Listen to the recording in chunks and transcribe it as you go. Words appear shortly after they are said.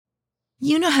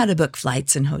You know how to book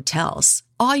flights and hotels.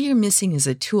 All you're missing is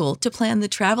a tool to plan the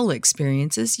travel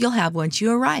experiences you'll have once you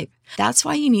arrive. That's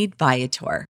why you need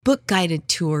Viator. Book guided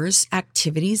tours,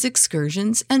 activities,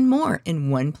 excursions, and more in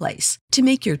one place to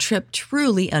make your trip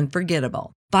truly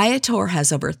unforgettable. Viator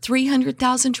has over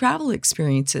 300,000 travel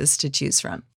experiences to choose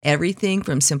from. Everything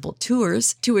from simple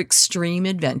tours to extreme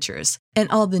adventures and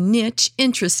all the niche,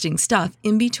 interesting stuff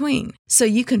in between. So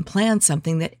you can plan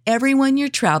something that everyone you're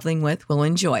traveling with will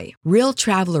enjoy. Real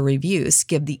traveler reviews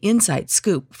give the inside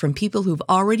scoop from people who've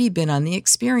already been on the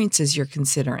experiences you're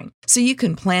considering. So you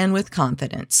can plan with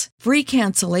confidence. Free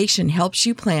cancellation helps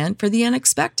you plan for the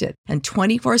unexpected. And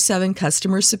 24/7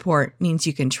 customer support means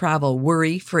you can travel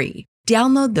worry-free.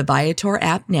 Download the Viator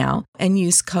app now and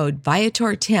use code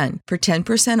Viator10 for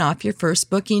 10% off your first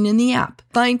booking in the app.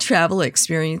 Find travel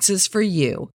experiences for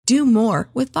you. Do more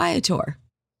with Viator.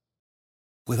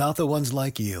 Without the ones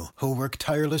like you, who work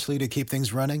tirelessly to keep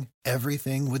things running,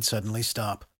 everything would suddenly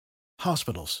stop.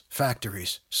 Hospitals,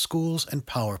 factories, schools, and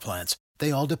power plants,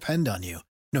 they all depend on you.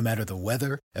 No matter the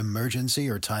weather, emergency,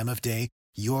 or time of day,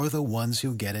 you're the ones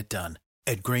who get it done.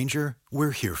 At Grainger,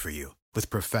 we're here for you with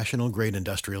professional-grade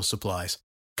industrial supplies.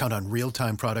 Count on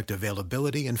real-time product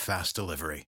availability and fast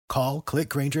delivery. Call, click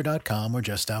Grainger.com, or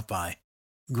just stop by.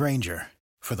 Grainger,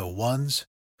 for the ones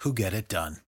who get it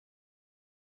done.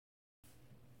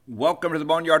 Welcome to the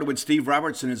Boneyard with Steve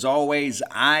Robertson. As always,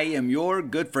 I am your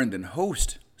good friend and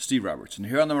host, Steve Robertson.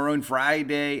 Here on the Maroon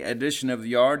Friday edition of the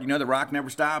Yard. You know the rock never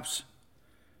stops.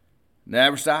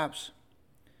 Never stops.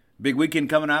 Big weekend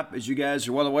coming up, as you guys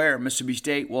are well aware. Mississippi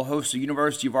State will host the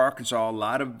University of Arkansas. A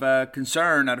lot of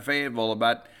concern out of Fayetteville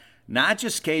about not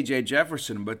just KJ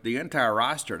Jefferson, but the entire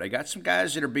roster. They got some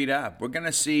guys that are beat up. We're not going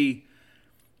to see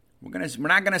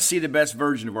the best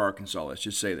version of Arkansas. Let's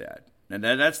just say that. And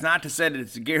that's not to say that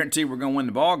it's a guarantee we're going to win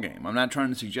the ball game. I'm not trying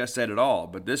to suggest that at all.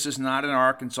 But this is not an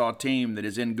Arkansas team that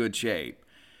is in good shape.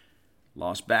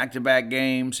 Lost back-to-back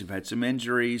games. They've had some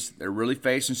injuries. They're really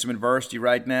facing some adversity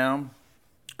right now.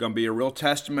 Going to be a real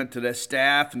testament to the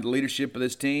staff and the leadership of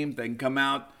this team. They can come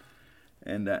out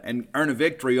and earn a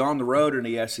victory on the road in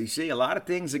the SEC. A lot of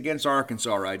things against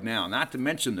Arkansas right now, not to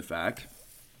mention the fact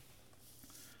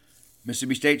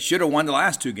Mississippi State should have won the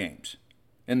last two games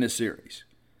in this series.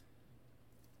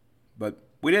 But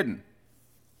we didn't.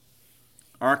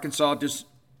 Arkansas just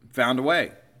found a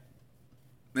way.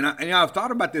 And I've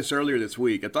thought about this earlier this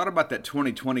week. I thought about that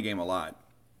 2020 game a lot.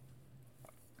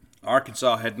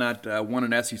 Arkansas had not won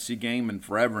an SEC game in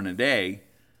forever and a day.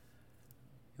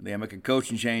 They make a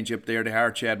coaching change up there to hire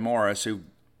Chad Morris, who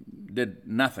did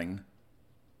nothing.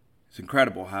 It's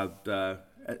incredible how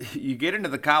you get into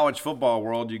the college football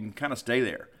world, you can kind of stay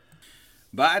there.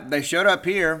 But they showed up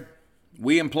here.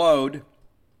 We implode,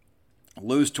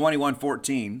 lose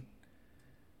 21-14.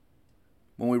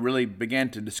 When we really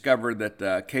began to discover that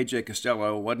KJ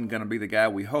Costello wasn't going to be the guy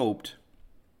we hoped.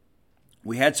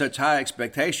 We had such high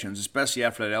expectations, especially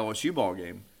after that LSU ball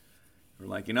game. We're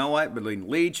like, you know what? Between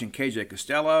Leach and KJ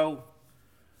Costello,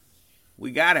 we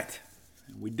got it.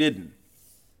 We didn't.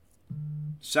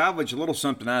 Salvage a little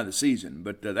something out of the season,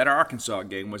 but that Arkansas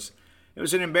game was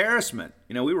an embarrassment.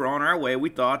 You know, we were on our way, we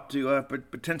thought, to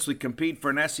potentially compete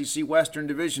for an SEC Western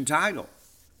Division title.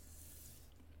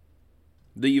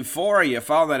 The euphoria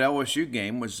following that LSU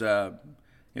game was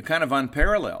kind of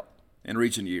unparalleled in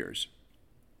recent years.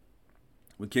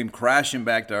 We came crashing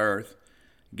back to earth.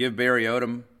 Give Barry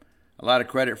Odom a lot of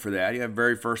credit for that. You have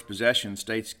very first possession.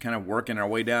 State's kind of working our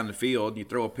way down the field. You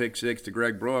throw a pick six to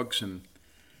Greg Brooks, and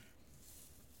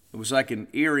it was like an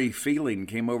eerie feeling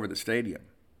came over the stadium.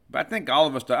 But I think all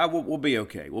of us thought, we'll be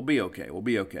okay. We'll be okay. We'll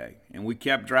be okay. And we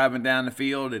kept driving down the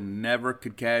field and never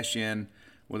could cash in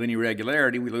with any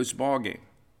regularity. We lose the ball game.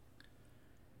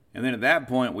 And then at that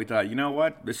point, we thought, you know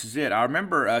what? This is it. I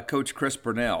remember Coach Chris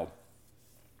Purnell,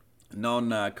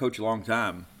 known coach a long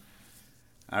time.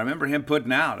 I remember him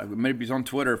putting out, maybe he's on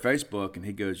Twitter or Facebook, and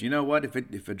he goes, you know what,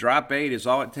 if a drop 8 is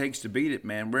all it takes to beat it,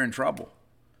 man, we're in trouble.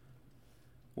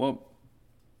 Well,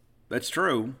 that's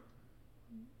true,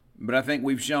 but I think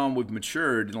we've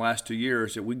matured in the last 2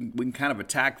 years that we can kind of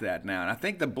attack that now. And I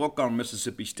think the book on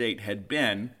Mississippi State had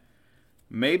been,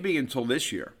 maybe until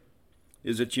this year,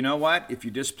 is that, you know what, if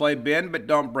you just play bend but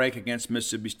don't break against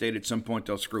Mississippi State, at some point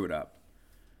they'll screw it up.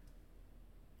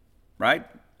 Right?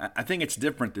 I think it's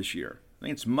different this year. I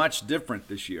think it's much different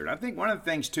this year. And I think one of the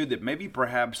things, too, that maybe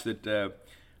perhaps that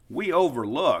we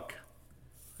overlook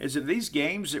is that these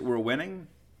games that we're winning,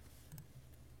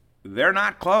 they're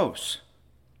not close.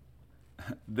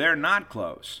 They're not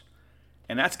close.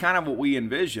 And that's kind of what we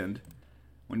envisioned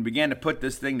when we began to put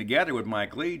this thing together with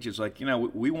Mike Leach. It's like, you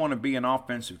know, we want to be an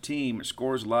offensive team that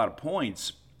scores a lot of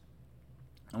points.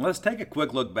 And let's take a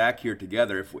quick look back here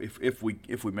together, if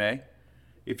we may,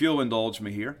 if you'll indulge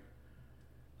me here.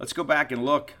 Let's go back and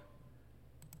look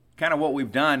kind of what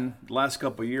we've done the last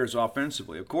couple of years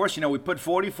offensively. Of course, we put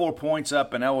 44 points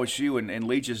up in LSU in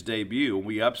Leach's debut.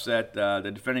 We upset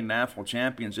the defending national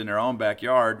champions in their own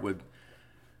backyard with,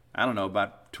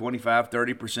 about 25,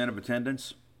 30% of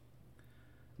attendance.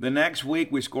 The next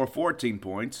week, we score 14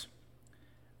 points.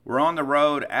 We're on the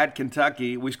road at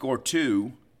Kentucky. We score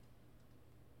 2.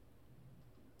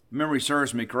 Memory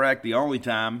serves me correct, the only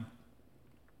time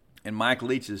in Mike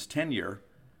Leach's tenure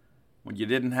when you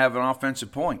didn't have an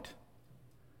offensive point.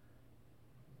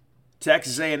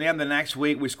 Texas A&M the next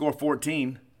week, we score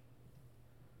 14.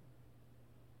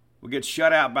 We get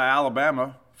shut out by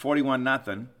Alabama,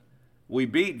 41-0. We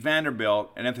beat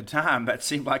Vanderbilt, and at the time, that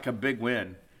seemed like a big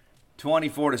win,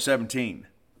 24-17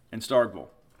 in Starkville.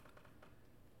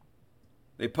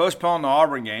 They postponed the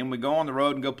Auburn game. We go on the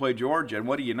road and go play Georgia, and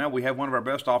what do you know? We have one of our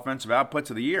best offensive outputs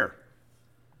of the year.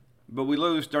 But we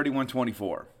lose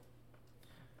 31-24.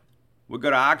 We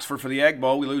go to Oxford for the Egg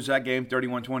Bowl. We lose that game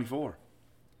 31-24.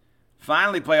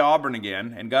 Finally play Auburn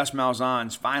again in Gus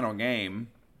Malzahn's final game,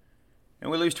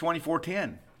 and we lose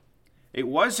 24-10. It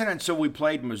wasn't until we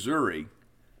played Missouri,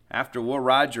 after Will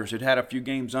Rogers had a few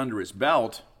games under his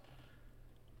belt,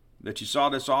 that you saw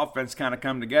this offense kind of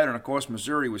come together. And, of course,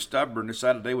 Missouri was stubborn,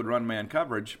 decided they would run man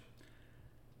coverage.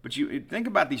 But you think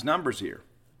about these numbers here.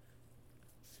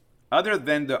 Other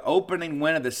than the opening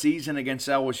win of the season against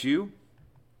LSU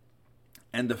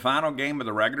and the final game of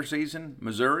the regular season,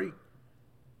 Missouri,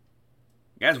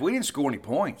 guys, we didn't score any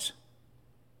points.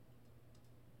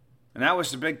 And that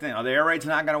was the big thing. Oh, the air raid's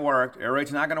not going to work. Air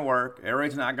raid's not going to work. Air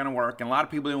raid's not going to work. And a lot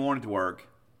of people didn't want it to work.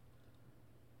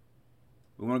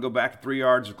 We want to go back to 3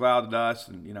 yards of cloud of dust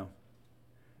and,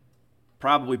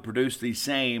 probably produce these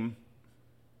same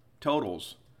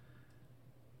totals.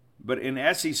 But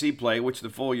in SEC play, which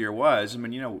the full year was,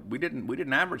 we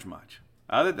didn't average much.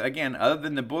 Other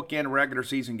than the bookend regular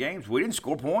season games, we didn't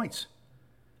score points.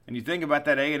 And you think about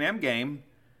that A&M game,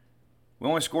 we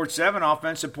only scored 7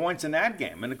 offensive points in that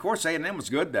game. And, of course, A&M was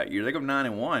good that year. They go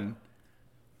 9-1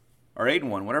 or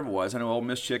 8-1, whatever it was. I know Ole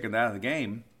Miss chickened out of the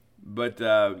game. But,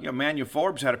 Manuel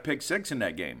Forbes had a pick 6 in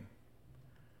that game.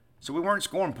 So we weren't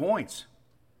scoring points.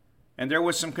 And there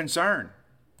was some concern.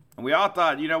 And we all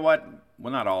thought, you know what?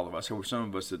 Well, not all of us. There were some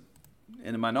of us that,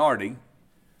 in the minority,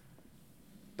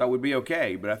 thought we'd be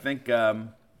okay. But I think there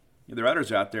are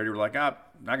others out there who were like,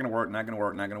 not going to work, not going to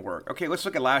work, not going to work. Okay, let's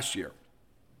look at last year.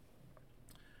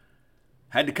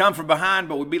 Had to come from behind,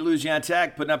 but we beat Louisiana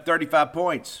Tech, putting up 35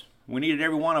 points. We needed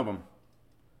every one of them.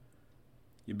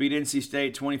 You beat NC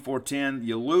State 24-10.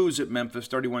 You lose at Memphis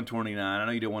 31-29. I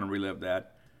know you don't want to relive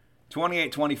that.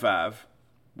 28-25.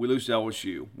 We lose to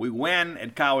LSU. We win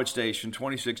at College Station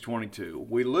 26-22.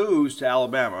 We lose to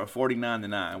Alabama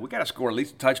 49-9. We got to score at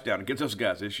least a touchdown against those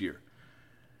guys this year.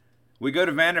 We go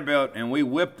to Vanderbilt and we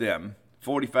whip them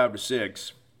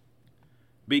 45-6.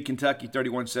 Beat Kentucky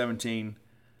 31-17.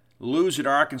 Lose at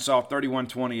Arkansas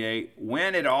 31-28.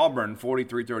 Win at Auburn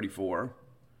 43-34.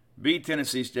 Beat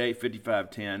Tennessee State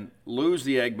 55-10, lose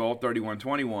the Egg Bowl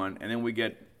 31-21, and then we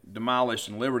get demolished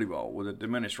in Liberty Bowl with a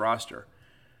diminished roster.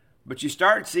 But you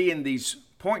start seeing these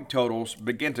point totals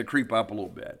begin to creep up a little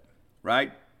bit,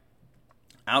 right?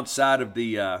 Outside of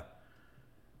the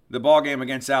ball game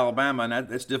against Alabama, and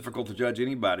that's difficult to judge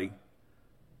anybody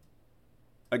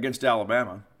against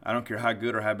Alabama. I don't care how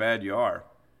good or how bad you are.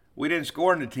 We didn't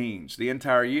score in the teens the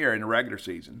entire year in the regular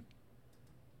season.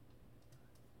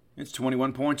 It's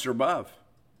 21 points or above.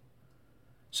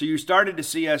 So you started to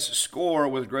see us score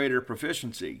with greater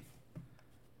proficiency.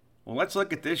 Well, let's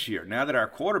look at this year. Now that our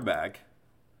quarterback,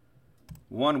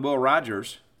 one Will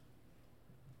Rogers,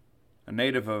 a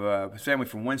native of a family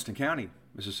from Winston County,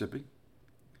 Mississippi.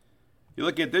 You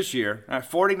look at this year,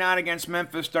 49 against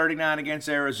Memphis, 39 against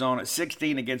Arizona,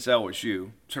 16 against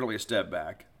LSU. Certainly a step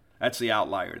back. That's the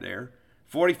outlier there.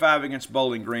 45 against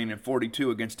Bowling Green and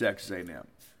 42 against Texas A&M.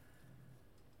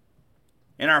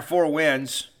 In our 4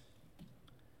 wins,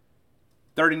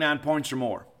 39 points or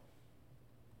more.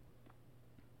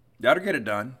 That'll get it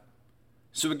done.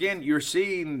 So again, you're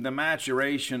seeing the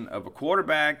maturation of a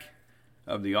quarterback,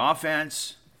 of the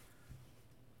offense,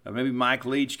 of maybe Mike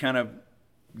Leach kind of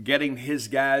getting his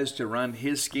guys to run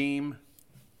his scheme.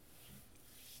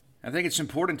 I think it's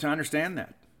important to understand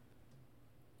that.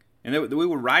 And that we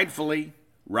were rightfully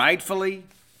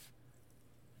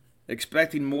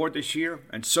expecting more this year,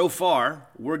 and so far,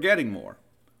 we're getting more.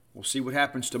 We'll see what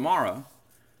happens tomorrow.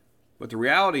 But the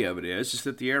reality of it is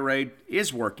that the air raid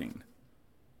is working.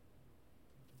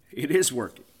 It is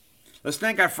working. Let's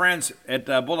thank our friends at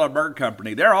Bulldog Burger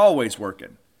Company. They're always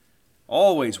working.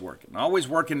 Always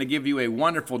working to give you a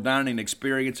wonderful dining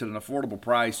experience at an affordable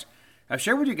price. I've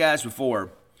shared with you guys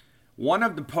before, one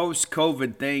of the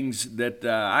post-COVID things that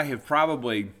I have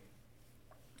probably,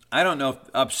 I don't know if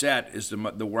upset is the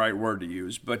right word to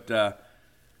use, but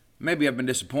maybe I've been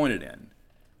disappointed in,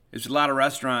 is a lot of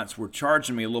restaurants were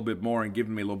charging me a little bit more and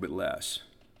giving me a little bit less.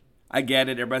 I get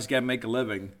it, everybody's got to make a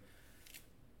living,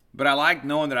 but I like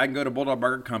knowing that I can go to Bulldog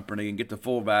Burger Company and get the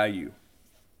full value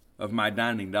of my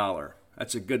dining dollar.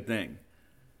 That's a good thing.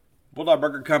 Bulldog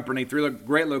Burger Company, 3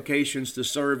 great locations to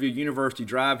serve you. University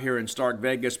Drive here in Stark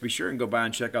Vegas. Be sure and go by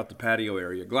and check out the patio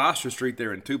area. Gloucester Street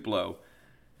there in Tupelo.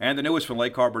 And the newest one,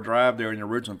 Lake Harbor Drive there in the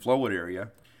original Flowood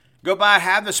area. Go by,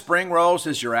 have the spring rolls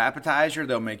as your appetizer.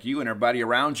 They'll make you and everybody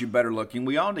around you better looking.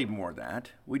 We all need more of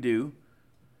that. We do.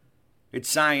 It's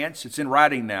science. It's in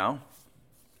writing now.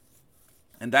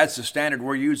 And that's the standard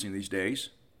we're using these days.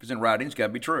 Because in writing, it's got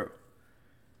to be true.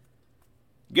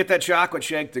 Get that chocolate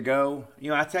shake to go.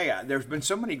 You know, I tell you, there's been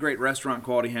so many great restaurant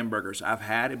quality hamburgers I've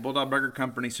had at Bulldog Burger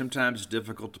Company. Sometimes it's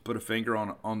difficult to put a finger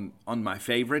on my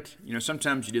favorite. You know,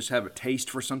 sometimes you just have a taste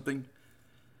for something.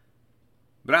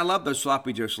 But I love those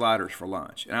Sloppy Joe sliders for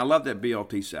lunch. And I love that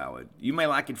BLT salad. You may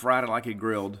like it fried, I like it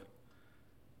grilled.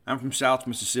 I'm from South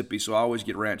Mississippi, so I always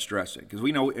get ranch dressing. Because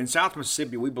we know in South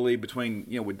Mississippi, we believe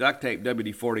with duct tape,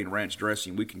 WD-40, and ranch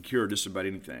dressing, we can cure just about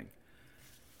anything.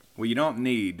 Well, you don't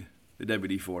need the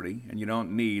WD-40, and you don't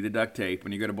need the duct tape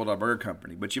when you go to Bulldog Burger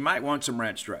Company. But you might want some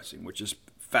ranch dressing, which is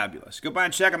fabulous. Go by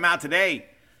and check them out today.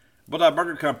 Bulldog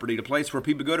Burger Company, the place where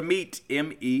people go to meet,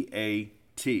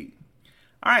 M-E-A-T.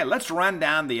 All right, let's run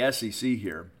down the SEC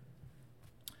here.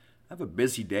 I have a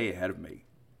busy day ahead of me.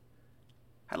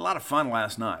 Had a lot of fun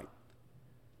last night.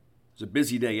 It was a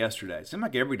busy day yesterday. It seems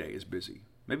like every day is busy.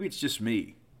 Maybe it's just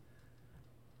me.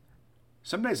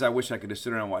 Some days I wish I could just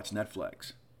sit around and watch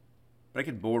Netflix. But I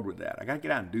get bored with that. I got to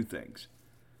get out and do things.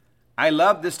 I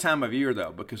love this time of year,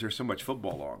 though, because there's so much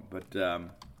football on. But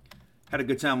had a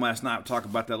good time last night. We'll talk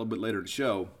about that a little bit later in the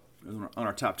show on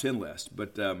our top 10 list.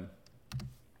 But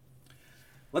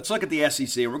let's look at the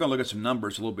SEC. We're going to look at some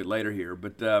numbers a little bit later here.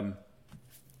 But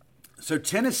so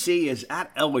Tennessee is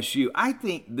at LSU. I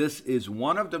think this is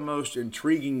one of the most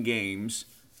intriguing games,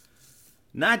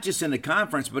 not just in the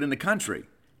conference, but in the country.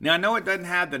 Now, I know it doesn't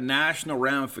have the national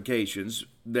ramifications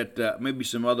that maybe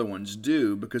some other ones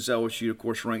do because LSU, of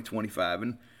course, ranked 25.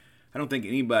 And I don't think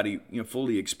anybody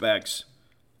fully expects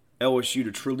LSU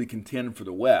to truly contend for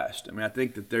the West. I mean, I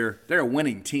think that they're a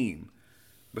winning team,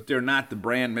 but they're not the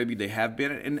brand maybe they have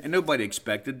been. And nobody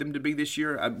expected them to be this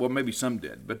year. Well, maybe some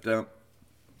did. But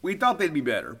we thought they'd be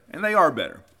better, and they are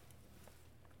better.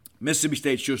 Mississippi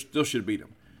State still should have beat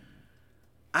them.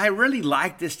 I really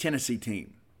like this Tennessee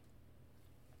team.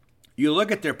 You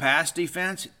look at their pass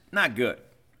defense, not good.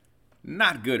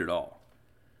 Not good at all.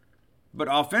 But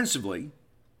offensively,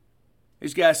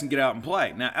 these guys can get out and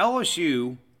play. Now,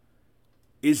 LSU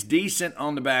is decent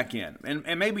on the back end.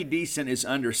 And maybe decent is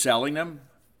underselling them.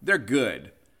 They're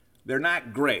good. They're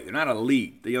not great. They're not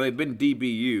elite. They've been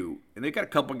DBU. And they've got a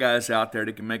couple guys out there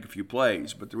that can make a few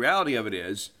plays. But the reality of it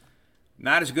is,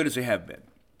 not as good as they have been.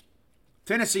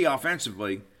 Tennessee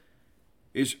offensively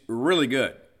is really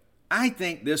good. I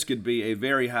think this could be a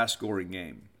very high-scoring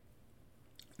game.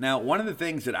 Now, one of the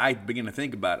things that I begin to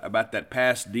think about that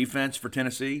pass defense for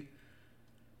Tennessee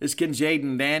is can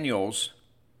Jaden Daniels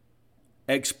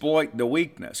exploit the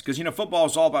weakness? Because, football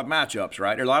is all about matchups,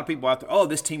 right? There are a lot of people out there,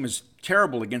 this team is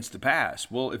terrible against the pass.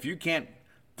 Well, if you can't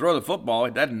throw the football,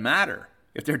 it doesn't matter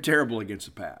if they're terrible against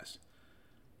the pass.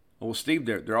 Well, Steve,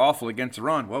 they're awful against the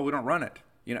run. Well, we don't run it.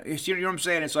 You know what I'm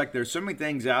saying? It's like there's so many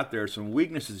things out there, some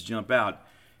weaknesses jump out.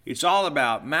 It's all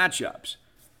about matchups.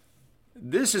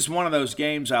 This is one of those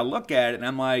games I look at it and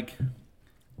I'm like,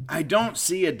 I don't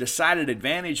see a decided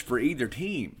advantage for either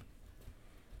team.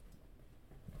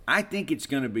 I think it's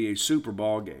going to be a super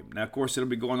ball game. Now, of course, it'll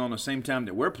be going on the same time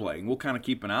that we're playing. We'll kind of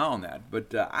keep an eye on that.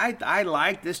 But I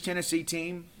like this Tennessee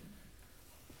team.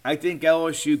 I think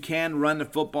LSU can run the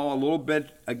football a little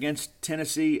bit against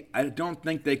Tennessee. I don't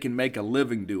think they can make a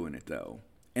living doing it, though.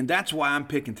 And that's why I'm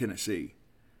picking Tennessee.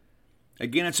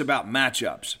 Again, it's about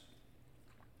matchups.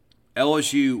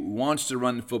 LSU wants to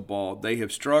run the football. They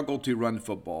have struggled to run the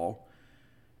football.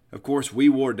 Of course, we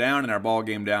wore down in our ball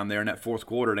game down there in that fourth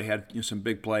quarter. They had some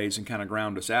big plays and kind of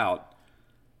ground us out.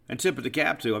 And tip of the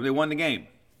cap to them, they won the game.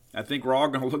 I think we're all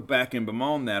going to look back and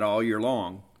bemoan that all year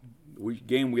long.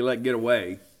 Game we let get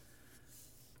away.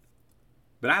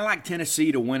 But I like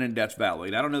Tennessee to win in Death Valley.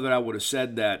 And I don't know that I would have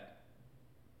said that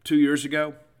 2 years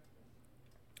ago.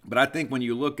 But I think when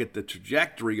you look at the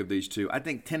trajectory of these two, I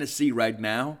think Tennessee right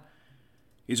now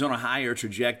is on a higher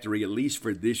trajectory, at least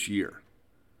for this year.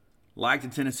 Like the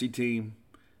Tennessee team.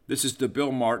 This is the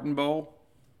Bill Martin Bowl.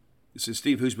 This is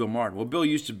Steve, who's Bill Martin? Well, Bill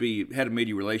used to be head of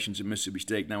media relations at Mississippi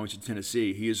State. Now he's at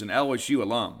Tennessee. He is an LSU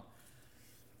alum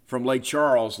from Lake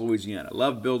Charles, Louisiana.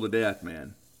 Love Bill to death,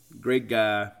 man. Great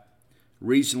guy.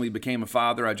 Recently became a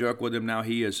father. I joke with him now.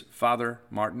 He is Father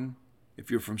Martin. If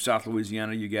you're from South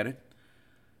Louisiana, you get it.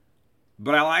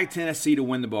 But I like Tennessee to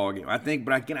win the ball game. I think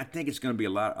it's going to be a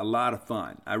lot of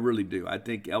fun. I really do. I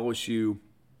think LSU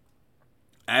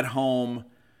at home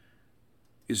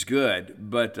is good,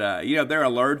 but they're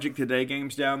allergic to day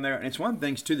games down there, and it's one of the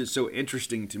things too that's so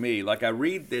interesting to me. Like I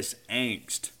read this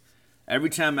angst every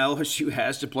time LSU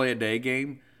has to play a day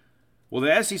game. Well,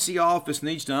 the SEC office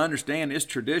needs to understand this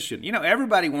tradition.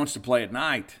 Everybody wants to play at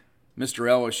night, Mr.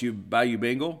 LSU Bayou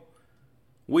Bengal.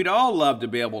 We'd all love to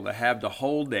be able to have the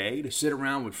whole day to sit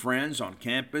around with friends on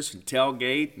campus and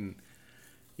tailgate and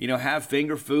have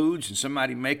finger foods and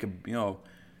somebody make a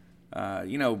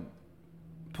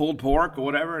pulled pork or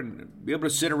whatever, and be able to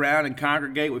sit around and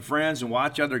congregate with friends and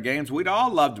watch other games. We'd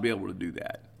all love to be able to do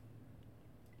that.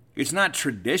 It's not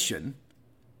tradition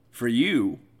for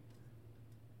you.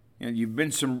 You've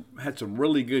had some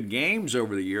really good games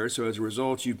over the years, so as a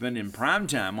result, you've been in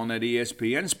primetime on that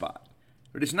ESPN spot.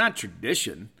 But it's not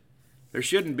tradition. There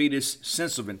shouldn't be this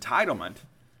sense of entitlement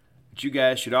that you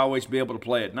guys should always be able to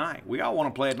play at night. We all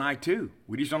want to play at night too.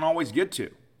 We just don't always get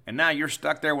to. And now you're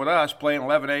stuck there with us playing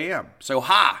 11 a.m. So,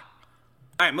 ha!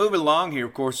 All right, moving along here,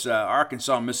 of course,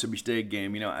 Arkansas-Mississippi State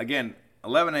game. Again,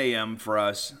 11 a.m. for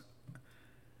us.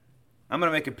 I'm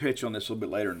going to make a pitch on this a little bit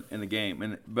later in the game,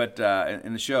 in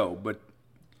the show. But,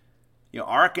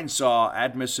 Arkansas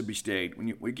at Mississippi State,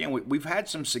 we've had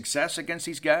some success against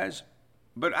these guys,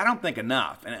 but I don't think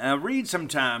enough. And I read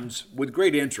sometimes with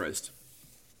great interest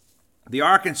the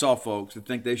Arkansas folks that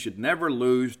think they should never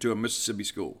lose to a Mississippi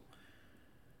school.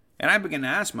 And I begin to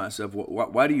ask myself,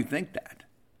 why do you think that?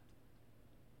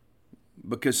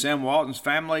 Because Sam Walton's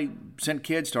family sent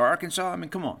kids to Arkansas? I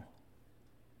mean, come on.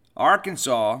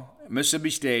 Arkansas, Mississippi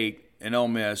State, and Ole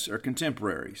Miss are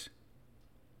contemporaries.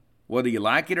 Whether you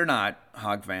like it or not,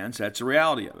 Hog fans, that's the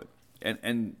reality of it.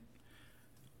 And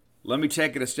let me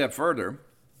take it a step further.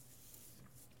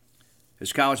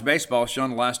 As college baseball has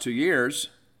shown the last 2 years,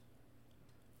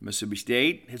 Mississippi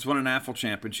State has won an AFL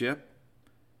championship.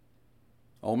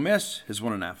 Ole Miss has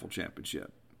won an AFL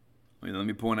championship. Let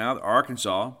me point out,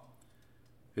 Arkansas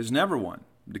has never won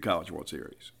the College World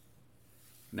Series.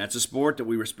 And that's a sport that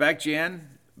we respect you in,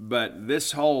 but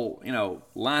this whole,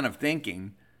 line of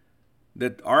thinking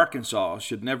that Arkansas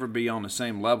should never be on the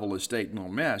same level as State and Ole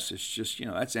Miss, it's just,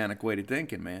 that's antiquated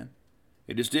thinking, man.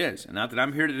 It just is. And not that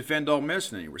I'm here to defend Ole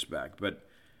Miss in any respect, but,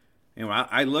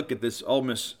 I look at this Ole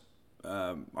Miss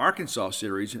Arkansas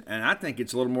series, and I think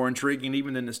it's a little more intriguing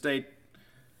even than the State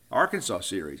Arkansas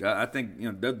series. I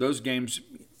think those games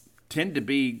tend to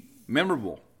be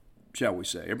memorable, shall we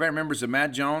say. Everybody remembers the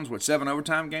Matt Jones, 7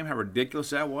 overtime game? How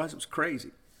ridiculous that was. It was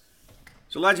crazy.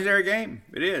 It's a legendary game.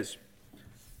 It is.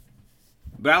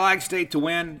 But I like State to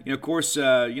win. Of course, we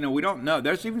don't know.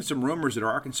 There's even some rumors that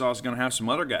Arkansas is going to have some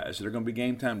other guys that are going to be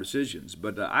game time decisions.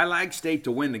 But I like State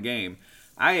to win the game.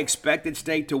 I expected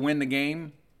State to win the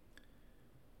game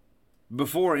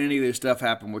before any of this stuff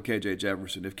happened with K.J.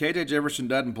 Jefferson. If K.J. Jefferson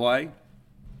doesn't play,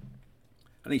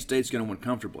 I think State's going to win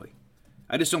comfortably.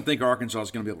 I just don't think Arkansas is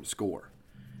going to be able to score.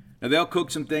 Now, they'll cook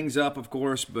some things up, of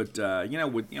course, but,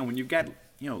 when you've got,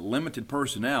 limited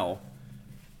personnel,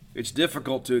 it's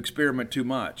difficult to experiment too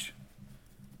much.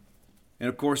 And,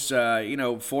 of course,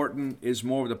 Fortin is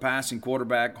more of the passing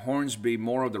quarterback. Hornsby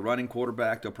more of the running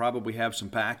quarterback. They'll probably have some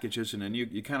packages, and then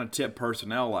you kind of tip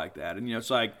personnel like that. And, it's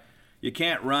like, you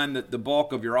can't run the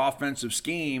bulk of your offensive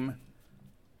scheme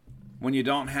when you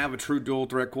don't have a true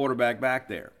dual-threat quarterback back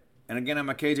there. And again, I'm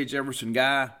a K.J. Jefferson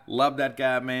guy. Love that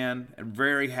guy, man. I'm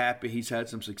very happy he's had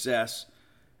some success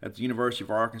at the University of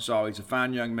Arkansas. He's a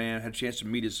fine young man. Had a chance to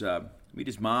meet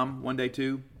his mom one day,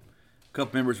 too. A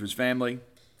couple members of his family.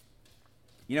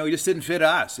 He just didn't fit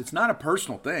us. It's not a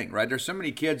personal thing, right? There's so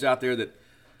many kids out there that,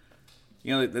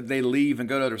 that they leave and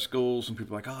go to other schools, and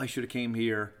people are like, oh, he should have came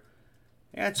here.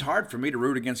 Yeah, it's hard for me to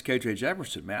root against K.J.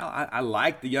 Jefferson, man. I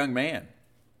like the young man.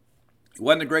 It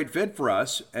wasn't a great fit for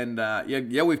us, and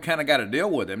we've kind of got to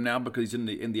deal with him now because he's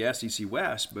in the SEC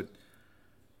West. But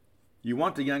you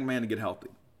want the young man to get healthy.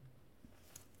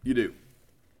 You do.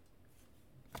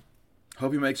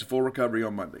 Hope he makes a full recovery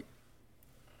on Monday.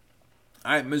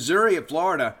 All right, Missouri at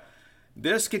Florida.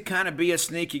 This could kind of be a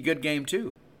sneaky good game too.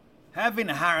 Having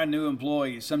to hire a new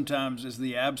employee sometimes is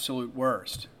the absolute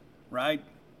worst, right?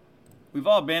 We've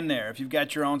all been there. If you've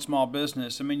got your own small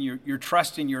business, you're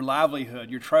trusting your livelihood.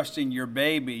 You're trusting your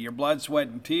baby, your blood, sweat,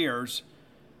 and tears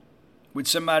with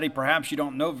somebody perhaps you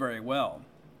don't know very well.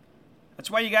 That's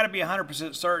why you got to be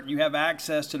 100% certain you have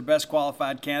access to the best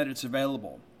qualified candidates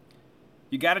available.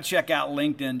 You got to check out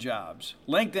LinkedIn Jobs.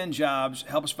 LinkedIn Jobs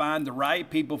helps find the right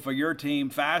people for your team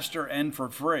faster and for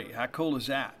free. How cool is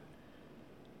that?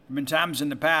 There have been times in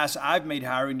the past I've made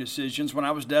hiring decisions when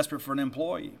I was desperate for an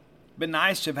employee. It's been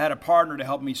nice to have had a partner to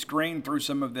help me screen through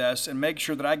some of this and make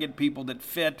sure that I get people that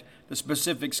fit the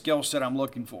specific skill set I'm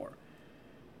looking for.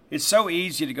 It's so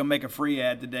easy to go make a free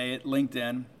ad today at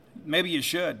LinkedIn. Maybe you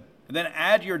should. Then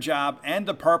add your job and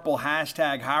the purple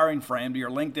hashtag hiring frame to your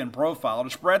LinkedIn profile to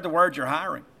spread the word you're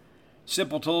hiring.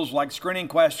 Simple tools like screening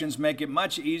questions make it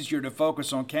much easier to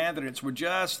focus on candidates with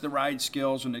just the right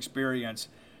skills and experience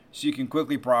so you can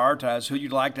quickly prioritize who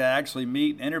you'd like to actually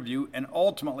meet, interview, and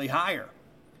ultimately hire.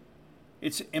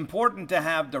 It's important to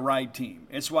have the right team.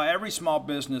 It's why every small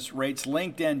business rates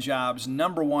LinkedIn Jobs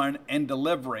 #1 in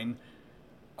delivering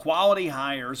quality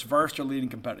hires versus their leading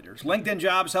competitors. LinkedIn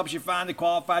Jobs helps you find the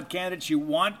qualified candidates you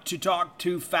want to talk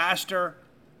to faster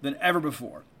than ever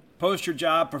before. Post your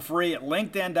job for free at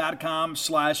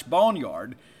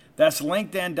linkedin.com/boneyard. That's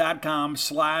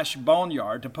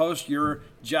linkedin.com/boneyard to post your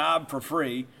job for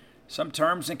free. Some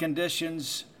terms and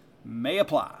conditions may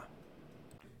apply.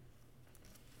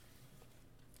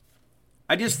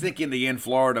 I just think in the end,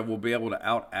 Florida will be able to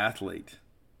out-athlete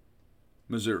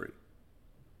Missouri.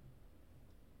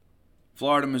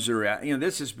 Florida, Missouri.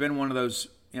 This has been one of those,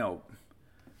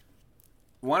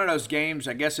 games,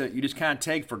 I guess, that you just kind of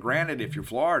take for granted if you're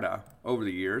Florida over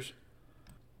the years.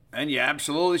 And you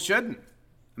absolutely shouldn't.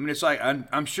 I mean, it's like,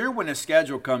 I'm sure when the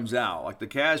schedule comes out, like the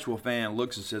casual fan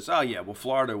looks and says, oh, yeah, well,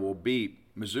 Florida will beat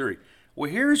Missouri. Well,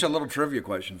 here's a little trivia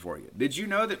question for you. Did you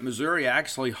know that Missouri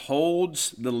actually holds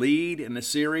the lead in the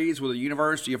series with the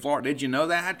University of Florida? Did you know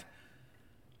that?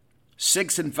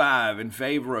 6-5 in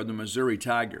favor of the Missouri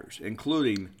Tigers,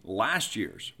 including last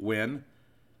year's win,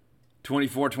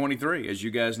 24-23. As you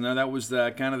guys know, that was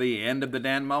kind of the end of the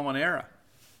Dan Mullen era.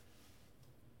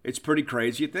 It's pretty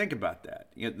crazy to think about that.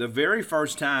 The very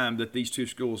first time that these two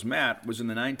schools met was in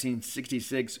the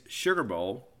 1966 Sugar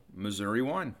Bowl. Missouri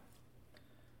won.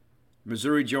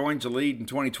 Missouri joins the lead in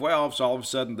 2012, so all of a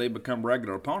sudden they become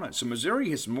regular opponents. So Missouri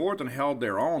has more than held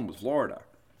their own with Florida.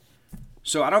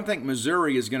 So I don't think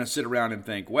Missouri is going to sit around and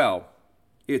think, well,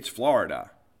 it's Florida.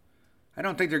 I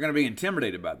don't think they're going to be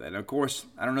intimidated by that. And of course,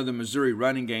 I don't know the Missouri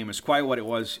running game is quite what it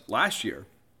was last year.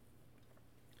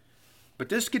 But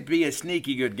this could be a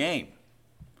sneaky good game.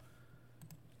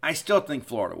 I still think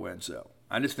Florida wins, though.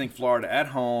 I just think Florida at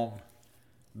home,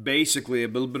 basically a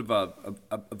little bit of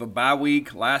a bye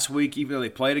week. Last week, even though they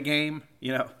played a game,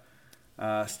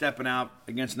 stepping out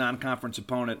against a non-conference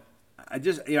opponent. I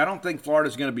don't think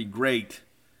Florida's going to be great,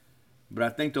 but I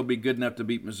think they'll be good enough to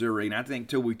beat Missouri. And I think,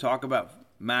 too, we talk about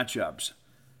matchups.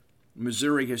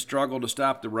 Missouri has struggled to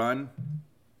stop the run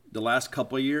the last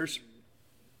couple of years.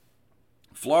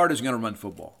 Florida's going to run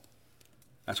football.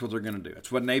 That's what they're going to do.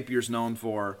 That's what Napier's known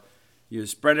for. You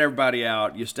spread everybody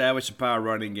out. You establish a power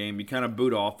running game. You kind of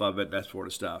boot off of it, that sort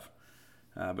of stuff.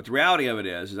 But the reality of it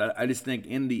is I just think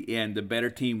in the end, the better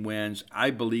team wins.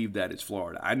 I believe that it's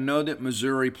Florida. I know that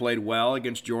Missouri played well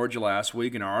against Georgia last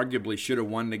week and arguably should have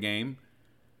won the game.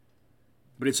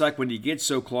 But it's like when you get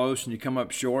so close and you come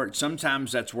up short,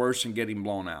 sometimes that's worse than getting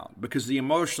blown out because the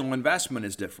emotional investment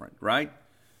is different, right?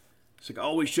 It's like,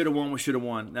 oh, we should have won, we should have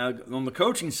won. Now, on the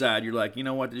coaching side, you're like, you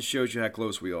know what, this shows you how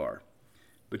close we are.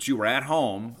 But you were at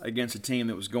home against a team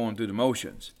that was going through the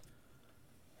motions.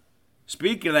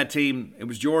 Speaking of that team, it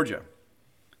was Georgia.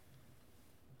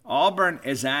 Auburn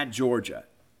is at Georgia.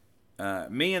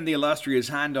 Me and the illustrious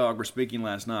Hind Dog were speaking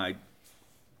last night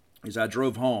as I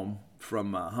drove home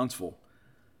from Huntsville.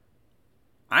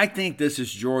 I think this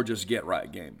is Georgia's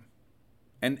get-right game.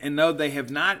 And though they have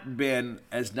not been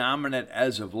as dominant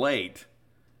as of late,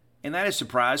 and that has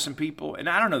surprised some people, and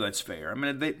I don't know that's fair. I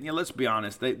mean, let's be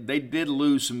honest. They did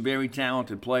lose some very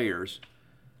talented players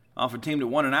off a team that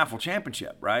won an AFL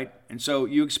championship, right? And so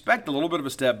you expect a little bit of a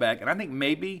step back. And I think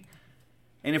maybe,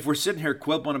 and if we're sitting here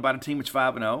quibbling about a team that's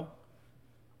 5-0,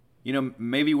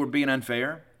 maybe we're being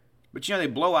unfair. But, they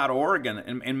blow out Oregon,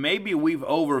 and maybe we've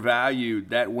overvalued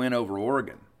that win over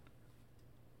Oregon.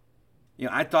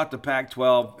 I thought the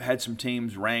Pac-12 had some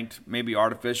teams ranked maybe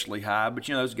artificially high, but,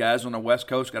 those guys on the West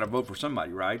Coast got to vote for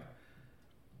somebody, right?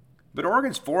 But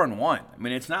Oregon's 4-1. I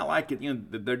mean, it's not like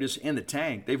they're just in the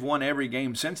tank. They've won every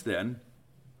game since then.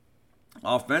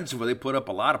 Offensively, they put up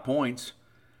a lot of points.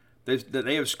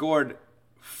 They have scored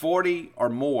 40 or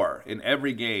more in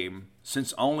every game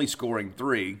since only scoring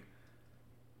 3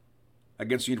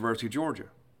 against the University of Georgia.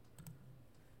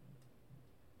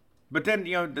 But then,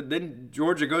 then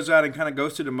Georgia goes out and kind of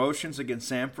goes through the motions against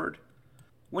Samford.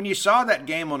 When you saw that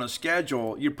game on a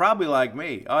schedule, you're probably like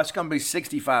me. Oh, it's going to be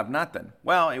 65-0.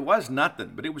 Well, it was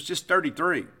nothing, but it was just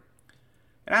 33.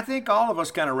 And I think all of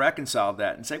us kind of reconciled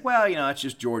that and say, well, it's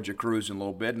just Georgia cruising a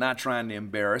little bit, not trying to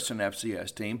embarrass an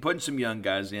FCS team, putting some young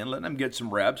guys in, letting them get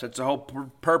some reps. That's the whole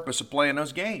purpose of playing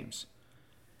those games.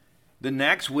 The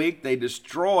next week, they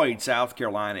destroyed South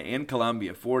Carolina in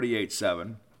Columbia,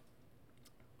 48-7.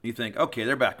 You think, okay,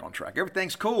 they're back on track.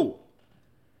 Everything's cool.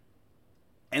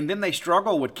 And then they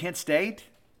struggle with Kent State.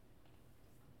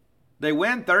 They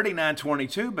win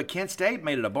 39-22, but Kent State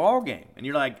made it a ball game. And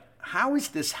you're like, how is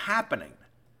this happening?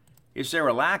 Is there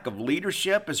a lack of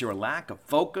leadership? Is there a lack of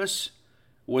focus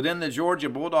within the Georgia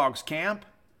Bulldogs camp?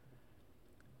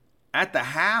 At the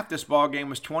half, this ball game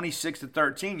was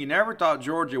 26-13. You never thought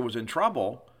Georgia was in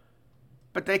trouble,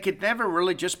 but they could never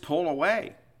really just pull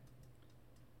away.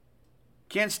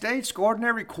 Kent State scored in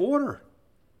every quarter.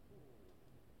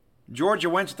 Georgia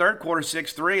wins third quarter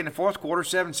 6-3 and the fourth quarter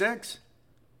 7-6.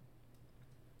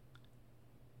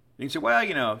 You can say,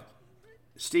 well,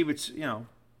 Steve, it's,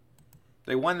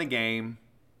 they won the game.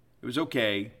 It was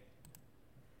okay.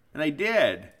 And they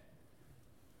did.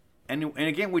 And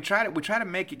again, we try to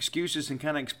make excuses and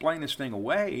kind of explain this thing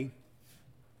away.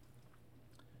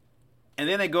 And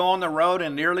then they go on the road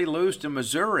and nearly lose to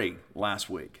Missouri last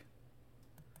week.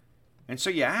 And so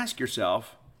you ask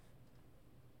yourself,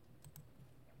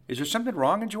 is there something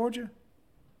wrong in Georgia?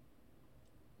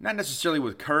 Not necessarily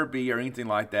with Kirby or anything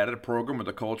like that, at a program or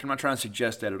the culture. I'm not trying to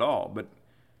suggest that at all. But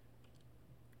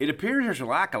it appears there's a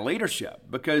lack of leadership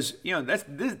because,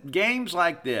 games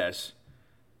like this,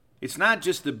 it's not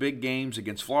just the big games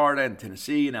against Florida and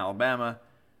Tennessee and Alabama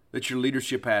that your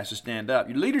leadership has to stand up.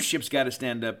 Your leadership's got to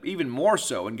stand up even more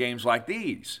so in games like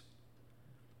these.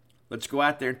 Let's go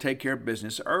out there and take care of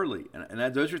business early.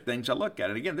 And those are things I look at.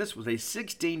 And again, this was a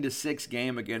 16-6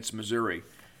 game against Missouri.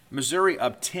 Missouri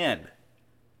up 10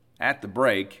 at the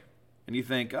break. And you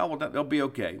think, oh, well, they'll be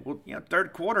okay. Well,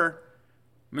 third quarter,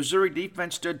 Missouri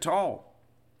defense stood tall.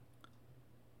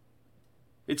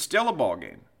 It's still a ball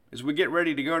game. As we get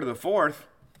ready to go to the fourth,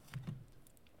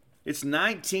 it's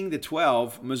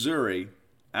 19-12, Missouri,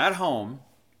 at home,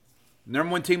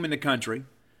 number one team in the country.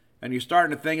 And you're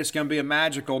starting to think it's going to be a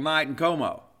magical night in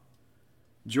Como.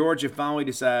 Georgia finally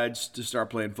decides to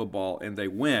start playing football, and they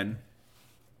win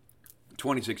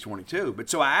 26-22. But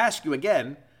so I ask you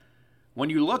again,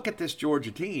 when you look at this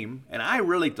Georgia team, and I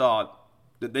really thought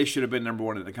that they should have been number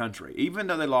one in the country, even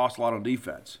though they lost a lot on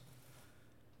defense.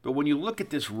 But when you look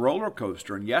at this roller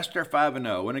coaster, and yes, they're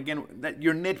 5-0, and again,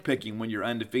 you're nitpicking when you're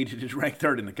undefeated and ranked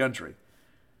third in the country.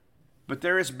 But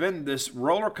there has been this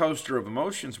roller coaster of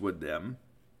emotions with them.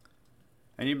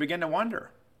 And you begin to wonder,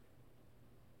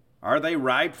 are they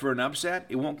ripe for an upset?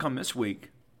 It won't come this week.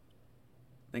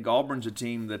 I think Auburn's a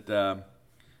team that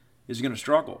is going to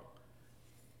struggle.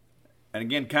 And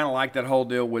again, kind of like that whole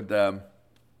deal with the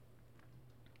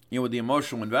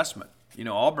emotional investment.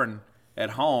 Auburn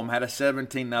at home had a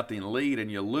 17-0 lead, and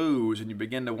you lose, and you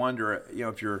begin to wonder,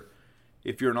 if you're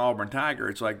an Auburn Tiger,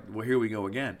 it's like, well, here we go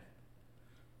again.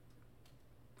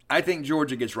 I think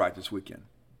Georgia gets right this weekend.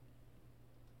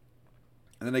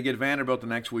 And then they get Vanderbilt the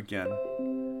next weekend.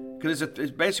 Because it's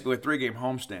basically a 3-game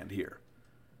homestand here.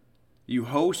 You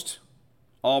host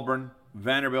Auburn,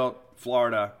 Vanderbilt,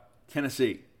 Florida,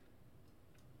 Tennessee.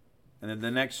 And then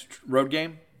the next road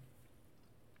game,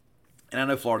 and I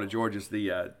know Florida, Georgia's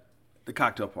the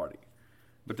cocktail party.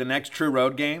 But the next true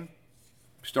road game,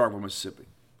 Starkville, Mississippi.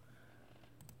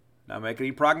 Not making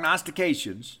any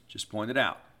prognostications, just point it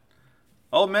out.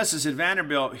 Ole Miss is at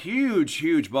Vanderbilt.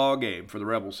 Huge ball game for the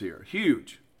Rebels here.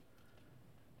 Huge.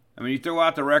 I mean, you throw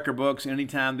out the record books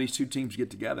anytime these two teams get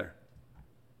together.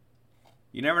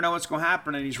 You never know what's going to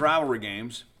happen in these rivalry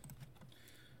games.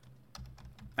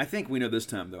 I think we know this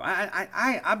time, though.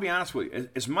 I'll be honest with you.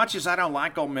 As much as I don't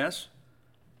like Ole Miss,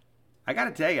 I got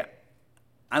to tell you,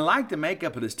 I like the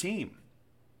makeup of this team.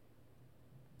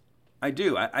 I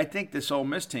do. I think this Ole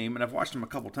Miss team, and I've watched them a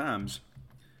couple times,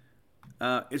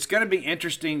 it's going to be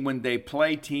interesting when they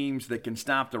play teams that can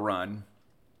stop the run,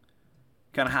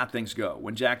 kind of how things go,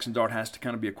 when Jackson Dart has to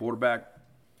kind of be a quarterback.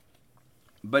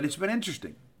 But it's been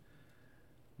interesting.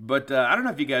 But I don't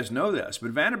know if you guys know this,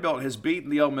 but Vanderbilt has beaten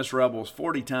the Ole Miss Rebels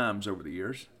 40 times over the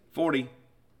years. 40.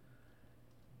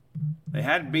 They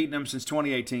hadn't beaten them since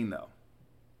 2018, though.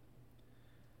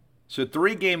 So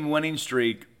 3-game winning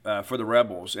streak for the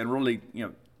Rebels, and really,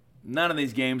 none of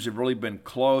these games have really been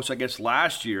close. I guess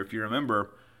last year, if you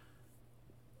remember,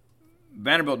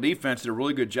 Vanderbilt defense did a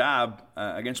really good job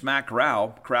against Matt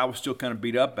Corral. Corral was still kind of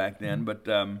beat up back then, but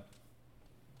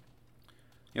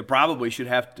It probably should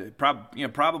have to,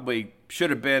 probably should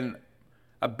have been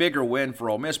a bigger win for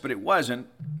Ole Miss, but it wasn't.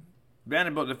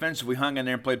 Vanderbilt defensively hung in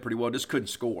there and played pretty well, just couldn't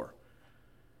score.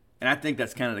 And I think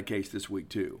that's kind of the case this week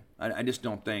too. I just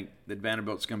don't think that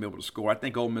Vanderbilt's going to be able to score. I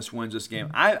think Ole Miss wins this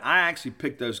game. I actually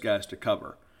picked those guys to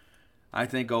cover. I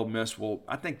think Ole Miss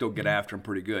I think they'll get after them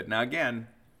pretty good. Now again,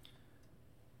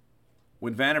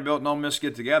 when Vanderbilt and Ole Miss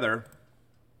get together,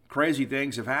 crazy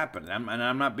things have happened. And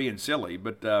I'm not being silly,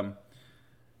 but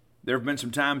there have been some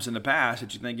times in the past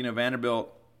that you think,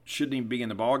 Vanderbilt shouldn't even be in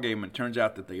the ball game, and it turns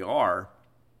out that they are.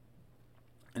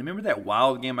 And remember that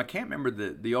wild game? I can't remember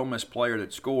the Ole Miss player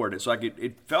that scored. It's like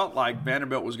it felt like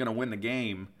Vanderbilt was going to win the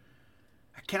game.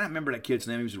 I cannot remember that kid's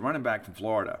name. He was a running back from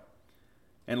Florida.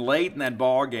 And late in that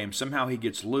ball game, somehow he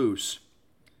gets loose,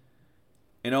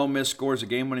 and Ole Miss scores a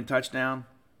game-winning touchdown.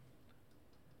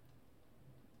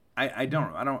 I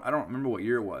don't remember what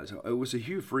year it was. It was a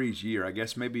Hugh Freeze year. I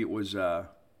guess maybe it was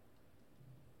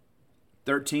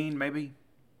 13, maybe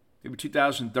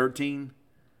 2013,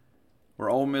 where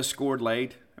Ole Miss scored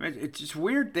late. I mean, it's just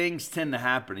weird things tend to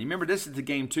happen. You remember this is the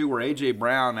game too where A.J.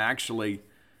 Brown actually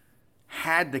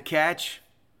had the catch,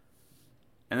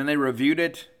 and then they reviewed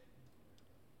it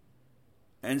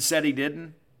and said he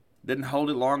didn't hold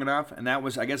it long enough, and that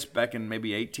was, I guess, back in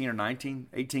maybe 18 or 19.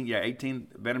 18.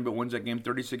 Vanderbilt wins that game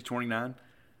 36-29.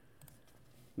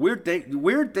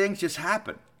 Weird things just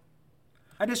happen.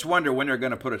 I just wonder when they're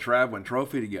going to put a traveling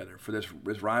trophy together for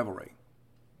this rivalry.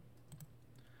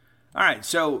 All right,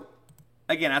 so,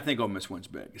 again, I think Ole Miss wins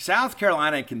big. South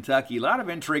Carolina and Kentucky, a lot of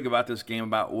intrigue about this game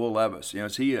about Will Levis.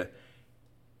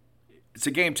 It's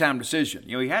a game-time decision.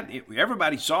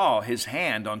 Everybody saw his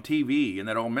hand on TV in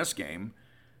that Ole Miss game,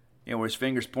 where his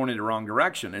fingers pointed the wrong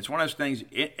direction. It's one of those things,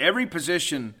 every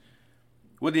position,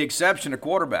 with the exception of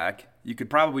quarterback, you could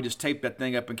probably just tape that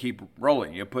thing up and keep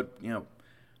rolling.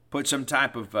 Put some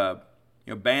type of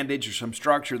bandage or some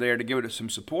structure there to give it some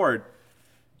support.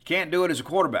 You can't do it as a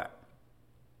quarterback.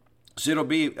 So it'll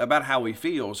be about how he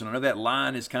feels. And I know that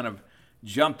line is kind of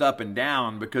jumped up and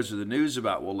down because of the news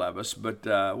about Will Levis, but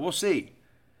we'll see.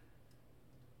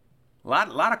 A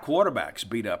lot of quarterbacks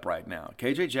beat up right now.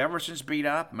 KJ Jefferson's beat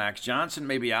up. Max Johnson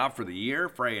may be out for the year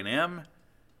for A&M.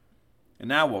 And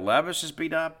now Will Levis is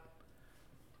beat up.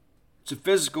 It's a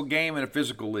physical game in a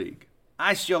physical league.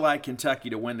 I still like Kentucky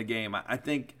to win the game. I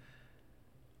think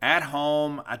at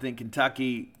home, I think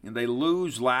Kentucky, they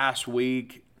lose last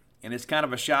week, and it's kind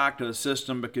of a shock to the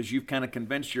system because you've kind of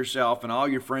convinced yourself and all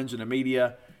your friends in the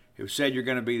media who said you're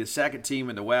going to be the second team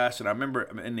in the West, and I remember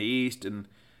in the East, and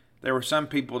there were some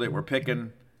people that were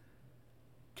picking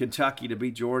Kentucky to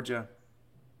beat Georgia,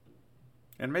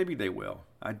 and maybe they will.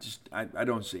 I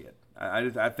don't see it.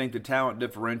 I think the talent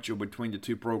differential between the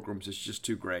two programs is just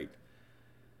too great.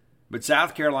 But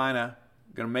South Carolina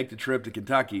going to make the trip to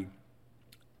Kentucky.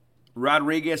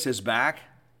 Rodriguez is back.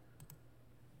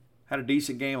 Had a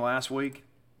decent game last week.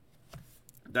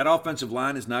 That offensive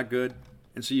line is not good,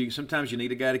 and so sometimes you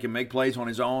need a guy that can make plays on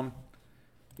his own,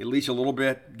 at least a little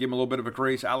bit, give him a little bit of a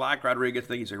crease. I like Rodriguez. I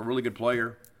think he's a really good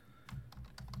player.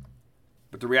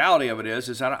 But the reality of it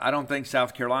is I don't think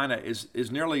South Carolina is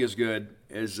nearly as good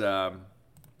as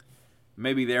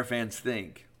maybe their fans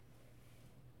think.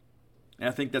 And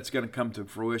I think that's going to come to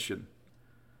fruition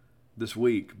this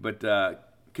week. But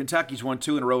Kentucky's won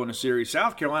 2 in a row in the series.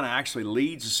 South Carolina actually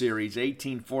leads the series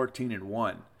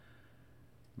 18-14-1.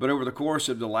 But over the course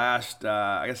of the last,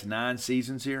 9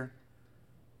 seasons here,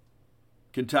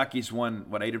 Kentucky's won,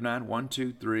 8 of 9? 1,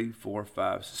 2, 3, 4,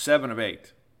 5, 7 of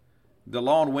 8. The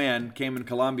lone win came in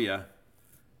Columbia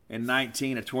in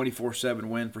 19, a 24-7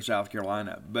 win for South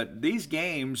Carolina. But these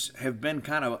games have been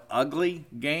kind of ugly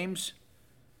games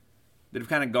that have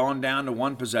kind of gone down to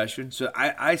one possession. So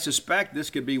I suspect this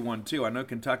could be one, too. I know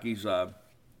Kentucky's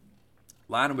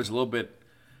line was a little bit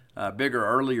bigger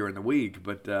earlier in the week,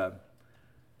 but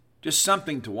just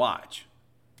something to watch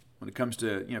when it comes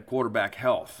to quarterback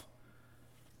health.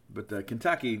 But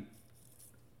Kentucky,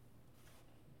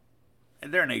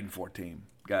 they're an 8-4 team,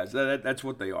 guys. That's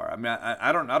what they are. I mean,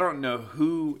 I don't know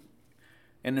who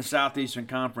in the Southeastern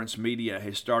Conference media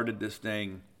has started this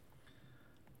thing,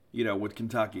 with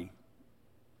Kentucky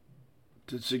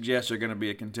to suggest they're going to be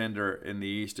a contender in the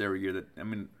East every year.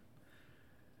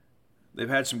 They've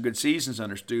had some good seasons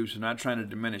under Stoops. I'm not trying to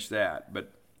diminish that,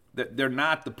 but they're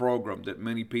not the program that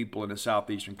many people in the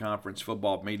Southeastern Conference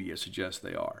football media suggest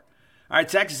they are. All right,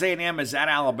 Texas A&M is at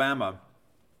Alabama.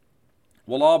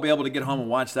 We'll all be able to get home and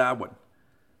watch that one.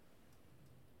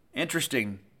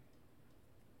 Interesting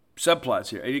subplots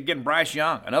here. And again, Bryce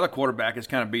Young, another quarterback, is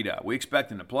kind of beat up. We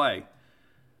expect him to play.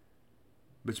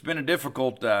 But it's been a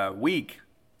difficult week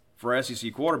for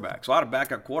SEC quarterbacks. A lot of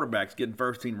backup quarterbacks getting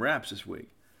first-team reps this week.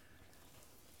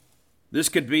 This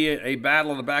could be a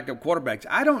battle of the backup quarterbacks.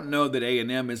 I don't know that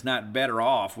A&M is not better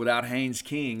off without Haynes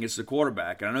King as the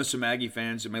quarterback. And I know some Aggie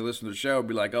fans that may listen to the show will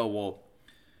be like, oh, well,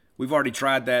 we've already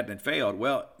tried that and it failed.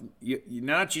 Well,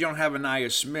 now that you don't have Anaya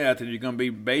Smith and you're going to be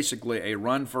basically a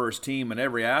run-first team in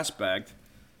every aspect,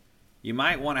 you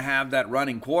might want to have that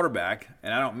running quarterback.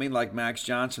 And I don't mean like Max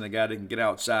Johnson, a guy that can get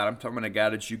outside. I'm talking about a guy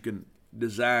that you can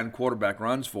design quarterback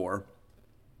runs for.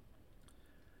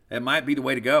 It might be the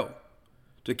way to go.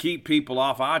 To keep people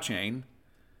off I-chain,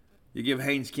 you give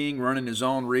Haynes King running his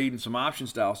own read and some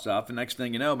option-style stuff, and next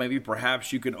thing you know, maybe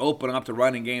perhaps you can open up the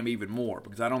running game even more,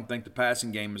 because I don't think the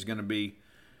passing game is going to be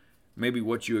maybe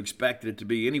what you expected it to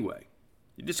be anyway.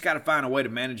 You just got to find a way to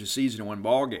manage a season and win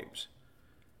ball games.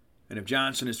 And if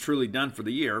Johnson is truly done for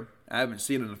the year, I haven't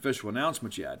seen an official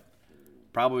announcement yet.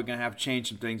 Probably going to have to change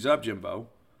some things up, Jimbo.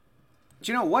 But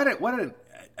you know, what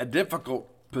a difficult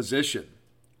position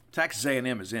Texas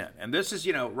A&M is in. And this is,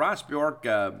 Ross Bjork,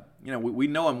 we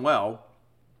know him well.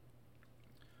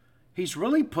 He's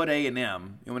really put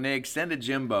A&M, and when they extended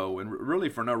Jimbo, and really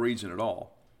for no reason at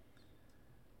all,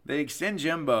 they extend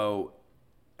Jimbo,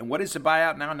 and what is the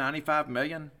buyout now, $95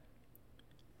 million?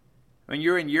 I mean,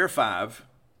 you're in year 5,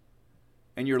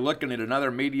 and you're looking at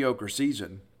another mediocre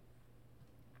season,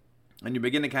 and you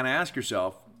begin to kind of ask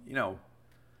yourself,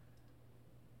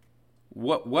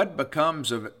 What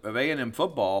becomes of A&M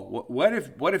football? What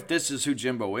if this is who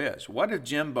Jimbo is? What if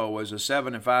Jimbo was a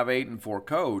 7-5, 8-4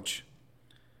 coach,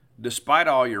 despite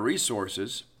all your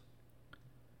resources?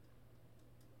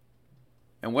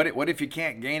 And what if you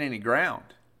can't gain any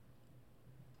ground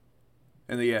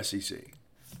in the SEC?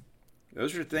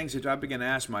 Those are things that I begin to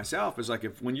ask myself. Is like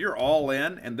when you're all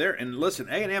in, and listen,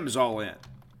 A&M is all in,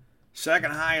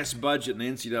 second highest budget in the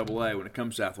NCAA when it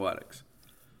comes to athletics.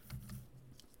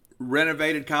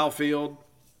 Renovated Kyle Field,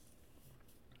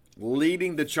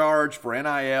 leading the charge for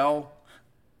NIL,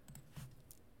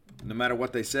 no matter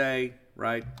what they say,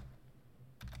 right?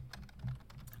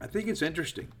 I think it's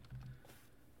interesting.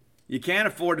 You can't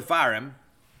afford to fire him.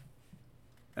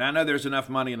 And I know there's enough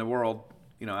money in the world,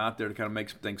 out there to kind of make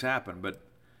some things happen. But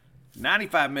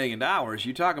 $95 million,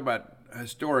 you talk about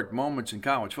historic moments in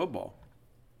college football.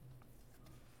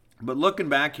 But looking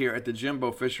back here at the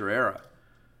Jimbo Fisher era,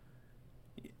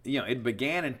 it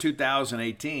began in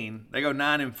 2018. They go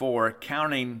 9-4,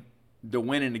 counting the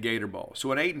win in the Gator Bowl.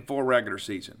 So an 8-4 regular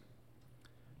season.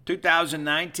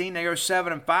 2019, they go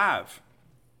 7-5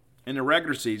 in the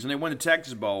regular season. They win the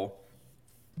Texas Bowl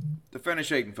to finish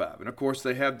 8-5. And of course,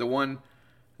 they have the one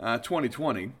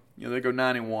 2020. They go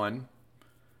 9-1,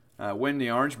 win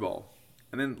the Orange Bowl,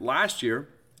 and then last year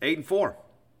 8-4.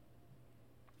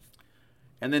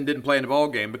 And then didn't play in the ball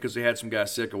game because they had some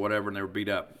guys sick or whatever, and they were beat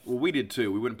up. Well, we did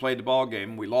too. We wouldn't play the ball game,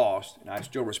 and we lost. And I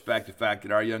still respect the fact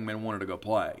that our young men wanted to go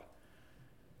play.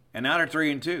 And now they're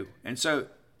 3-2. And so,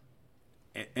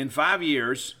 in 5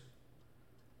 years,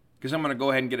 because I'm going to go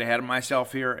ahead and get ahead of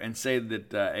myself here and say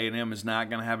that A&M is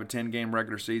not going to have a 10-game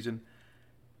regular season.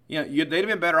 They'd have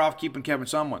been better off keeping Kevin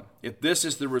Sumlin if this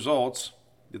is the results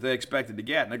that they expected to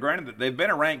get. Now, granted, they've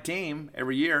been a ranked team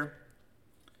every year.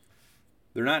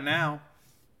 They're not now.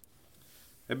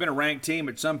 They've been a ranked team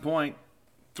at some point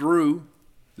through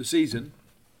the season.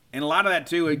 And a lot of that,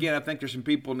 too, again, I think there's some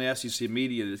people in the SEC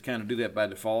media that kind of do that by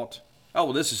default. Oh,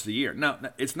 well, this is the year. No,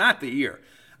 it's not the year.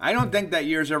 I don't think that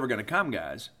year is ever going to come,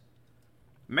 guys.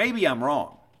 Maybe I'm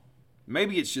wrong.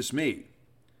 Maybe it's just me.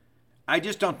 I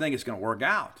just don't think it's going to work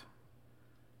out.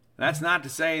 That's not to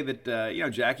say that,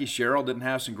 Jackie Sherrill didn't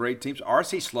have some great teams.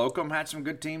 R.C. Slocum had some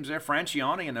good teams there.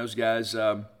 Francione and those guys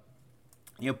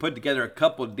put together a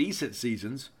couple of decent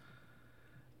seasons,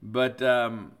 but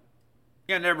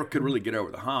never could really get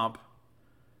over the hump.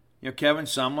 Kevin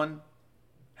Sumlin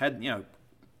had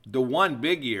the one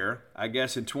big year, I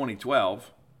guess, in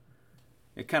 2012.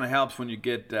 It kind of helps when you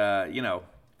get an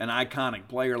iconic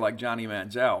player like Johnny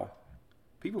Manziel.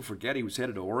 People forget he was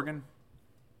headed to Oregon.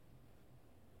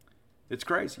 It's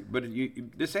crazy, but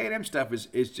this A&M stuff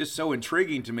is just so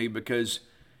intriguing to me because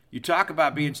you talk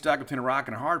about being stuck between a rock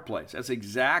and a hard place. That's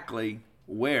exactly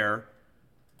where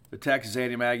the Texas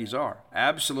A&M Aggies are.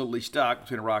 Absolutely stuck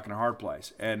between a rock and a hard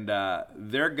place. And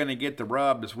they're going to get the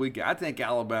rub this weekend. I think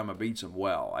Alabama beats them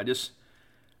well.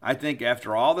 I think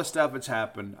after all the stuff that's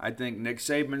happened, I think Nick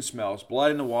Saban smells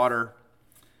blood in the water.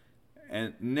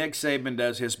 And Nick Saban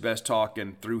does his best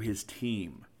talking through his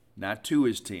team, not to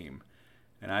his team.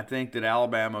 And I think that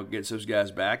Alabama gets those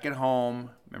guys back at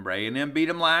home. Remember, A&M beat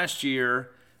them last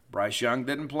year. Bryce Young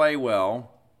didn't play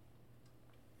well.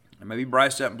 And maybe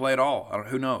Bryce doesn't play at all.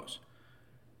 Who knows?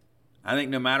 I think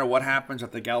no matter what happens, I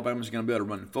think Alabama's going to be able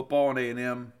to run the football in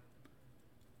A&M.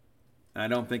 I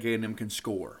don't think A&M can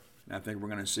score. I think we're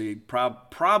going to see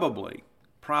probably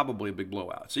a big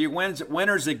blowout. So your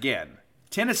winners again: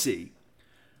 Tennessee,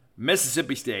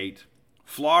 Mississippi State,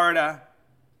 Florida,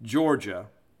 Georgia,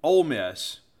 Ole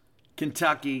Miss,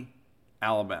 Kentucky,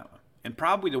 Alabama. And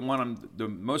probably the one I'm the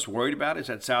most worried about is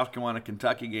that South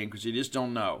Carolina-Kentucky game, because you just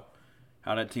don't know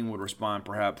how that team would respond,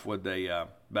 perhaps with a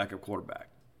backup quarterback.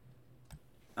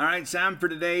 All right, time for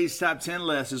today's Top 10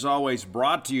 list, as always,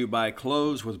 brought to you by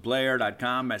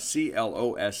closewithblair.com. That's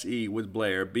C-L-O-S-E with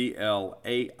Blair,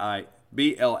 B-L-A-I-R,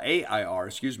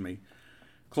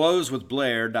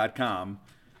 closewithblair.com.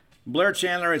 Blair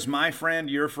Chandler is my friend,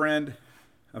 your friend,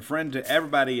 a friend to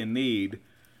everybody in need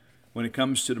when it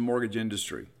comes to the mortgage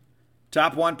industry.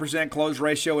 Top 1% close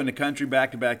ratio in the country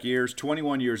back-to-back years,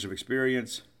 21 years of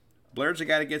experience. Blair's the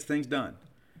guy that gets things done.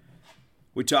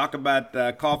 We talk about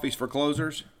coffees for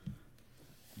closers.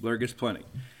 Blair gets plenty.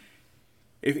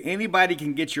 If anybody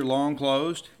can get your loan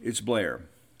closed, it's Blair.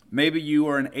 Maybe you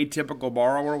are an atypical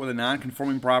borrower with a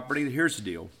non-conforming property. Here's the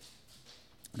deal.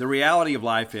 The reality of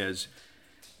life is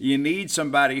you need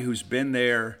somebody who's been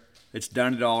there, that's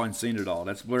done it all, and seen it all.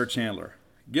 That's Blair Chandler.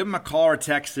 Give him a call or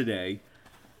text today,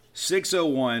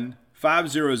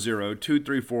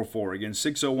 601-500-2344. Again,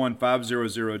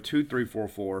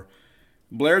 601-500-2344.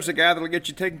 Blair's the guy that'll get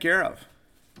you taken care of.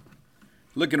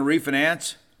 Looking to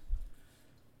refinance?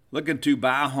 Looking to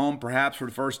buy a home perhaps for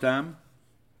the first time?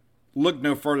 Look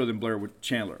no further than Blair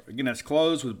Chandler. Again, that's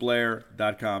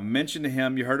closewithblair.com. Mention to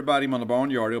him you heard about him on the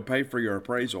Boneyard. He'll pay for your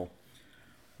appraisal.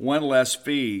 One less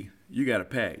fee you got to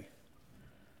pay.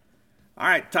 All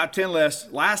right, top 10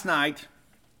 list. Last night,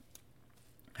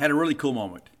 had a really cool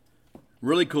moment.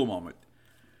 Really cool moment.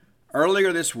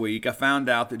 Earlier this week, I found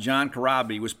out that John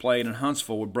Corabi was playing in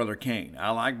Huntsville with Brother Kane.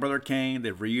 I like Brother Kane.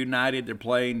 They've reunited. They're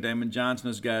playing. Damon Johnson,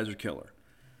 those guys are killer.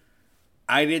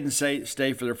 I didn't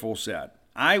stay for their full set.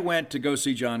 I went to go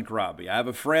see John Corabi. I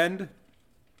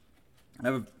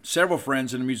have several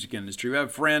friends in the music industry. I have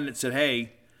a friend that said,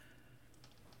 hey,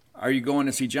 are you going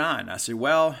to see John? I said,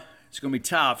 well, it's going to be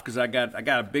tough because I got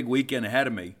a big weekend ahead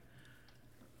of me.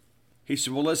 He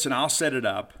said, well, listen, I'll set it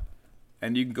up,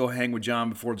 and you can go hang with John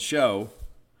before the show,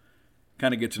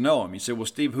 kind of get to know him. He said, well,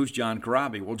 Steve, who's John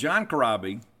Corabi? Well, John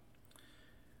Corabi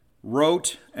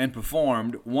wrote and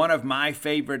performed one of my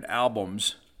favorite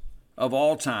albums of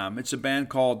all time. It's a band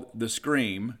called The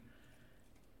Scream.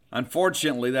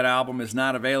 Unfortunately, that album is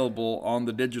not available on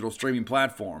the digital streaming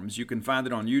platforms. You can find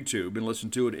it on YouTube and listen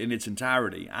to it in its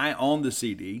entirety. I own the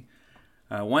CD.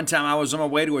 One time I was on my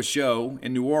way to a show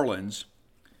in New Orleans,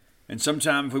 and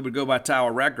sometimes we would go by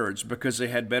Tower Records because they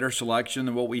had better selection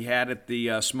than what we had at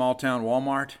the small-town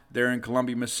Walmart there in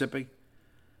Columbia, Mississippi.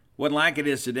 Wasn't like it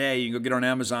is today. You can go get on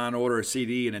Amazon, order a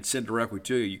CD, and it's sent directly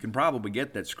to you. You can probably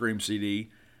get that Scream CD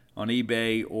on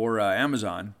eBay or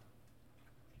Amazon.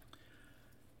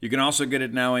 You can also get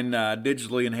it now in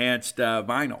digitally enhanced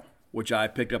vinyl, which I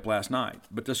picked up last night.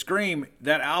 But The Scream,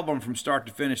 that album from start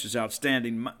to finish is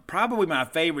outstanding. Probably my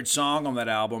favorite song on that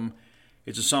album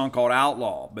is a song called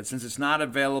Outlaw. But since it's not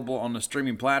available on the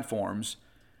streaming platforms,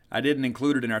 I didn't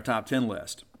include it in our top 10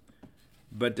 list.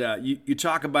 But you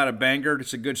talk about a banger,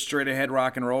 it's a good straight-ahead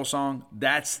rock and roll song.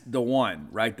 That's the one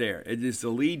right there. It is the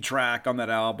lead track on that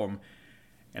album,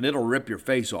 and it'll rip your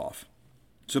face off.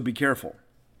 So be careful.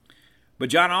 But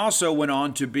John also went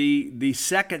on to be the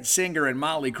second singer in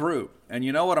Motley Crue. And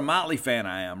you know what a Motley fan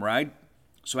I am, right?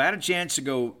 So I had a chance to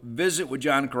go visit with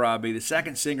John Corabi, the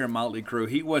second singer in Motley Crue.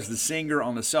 He was the singer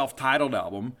on the self-titled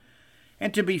album.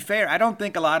 And to be fair, I don't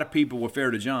think a lot of people were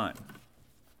fair to John.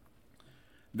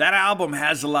 That album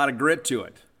has a lot of grit to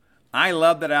it. I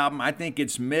love that album. I think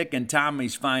it's Mick and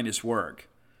Tommy's finest work.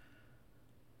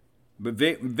 But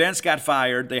Vince got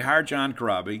fired. They hired John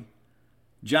Corabi.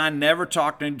 John never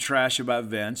talked any trash about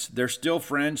Vince. They're still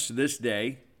friends to this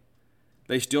day.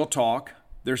 They still talk.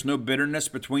 There's no bitterness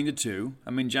between the two.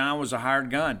 I mean, John was a hired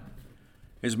gun.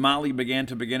 His Motley began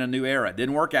a new era. It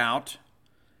didn't work out,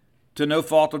 to no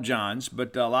fault of John's,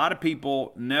 but a lot of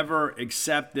people never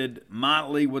accepted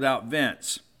Motley without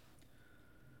Vince.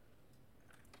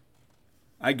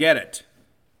 I get it.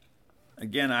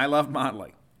 Again, I love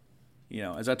Motley. You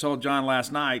know, as I told John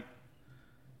last night,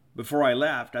 before I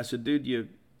left, I said, dude,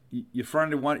 you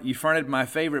fronted my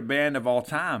favorite band of all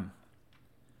time.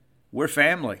 We're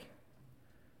family.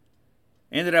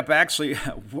 Ended up actually,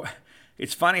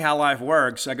 it's funny how life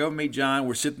works. I go meet John.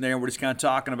 We're sitting there and we're just kind of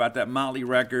talking about that Motley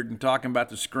record and talking about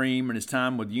the Scream and his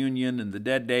time with Union and the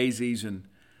Dead Daisies. And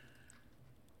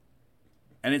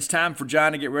it's time for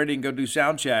John to get ready and go do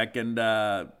sound check. And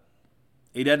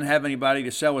he doesn't have anybody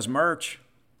to sell his merch.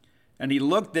 And he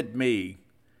looked at me,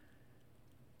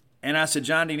 and I said,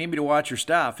 John, do you need me to watch your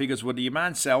stuff? He goes, well, do you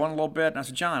mind selling a little bit? And I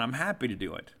said, John, I'm happy to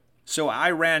do it. So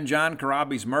I ran John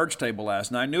Corabi's merch table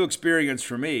last night. New experience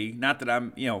for me. Not that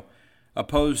I'm,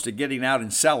 opposed to getting out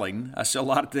and selling. I sell a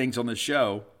lot of things on this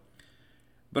show.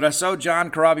 But I sold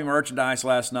John Corabi merchandise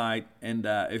last night, and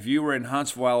if you were in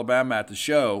Huntsville, Alabama at the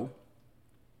show,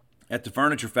 at the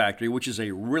Furniture Factory, which is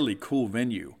a really cool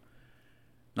venue,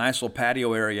 nice little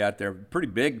patio area out there, pretty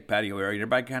big patio area.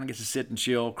 Everybody kind of gets to sit and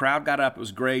chill. Crowd got up. It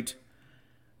was great.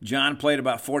 John played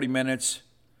about 40 minutes,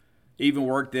 even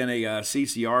worked in a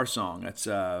CCR song. That's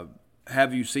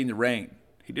Have You Seen the Rain?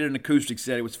 He did an acoustic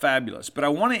set. It was fabulous. But I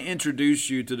want to introduce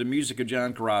you to the music of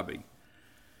John Corabi.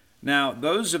 Now,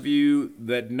 those of you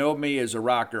that know me as a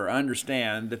rocker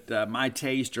understand that my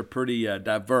tastes are pretty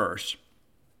diverse,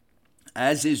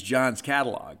 as is John's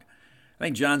catalog. I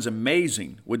think John's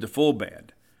amazing with the full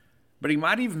band, but he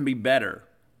might even be better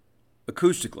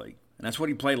acoustically, and that's what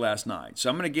he played last night. So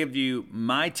I'm going to give you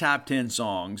my top 10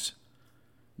 songs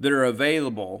that are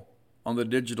available on the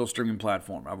digital streaming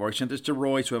platform. I've already sent this to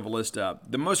Roy, so we have a list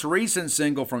up. The most recent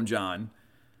single from John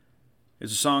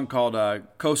is a song called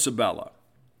Cosabella.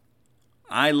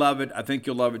 I love it. I think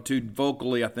you'll love it too.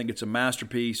 Vocally, I think it's a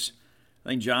masterpiece. I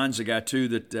think John's a guy too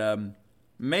that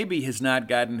maybe has not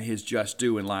gotten his just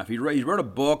due in life. He wrote a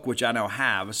book, which I now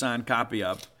have a signed copy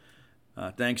of.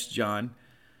 Thanks, John.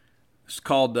 It's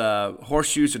called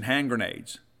Horseshoes and Hand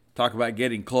Grenades. Talk about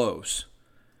getting close.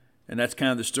 And that's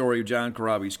kind of the story of John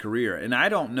Corabi's career. And I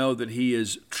don't know that he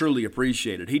is truly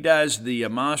appreciated. He does the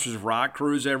Monsters of Rock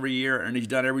cruise every year, and he's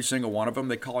done every single one of them.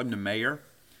 They call him the mayor.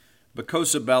 But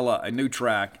Cosabella, a new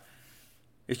track,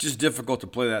 it's just difficult to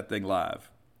play that thing live.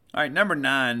 All right, number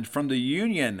 9, from the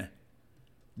Union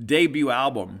debut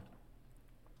album.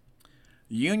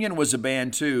 Union was a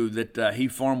band, too, that he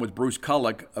formed with Bruce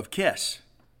Kulick of Kiss.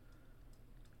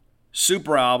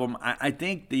 Super album. I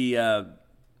think they've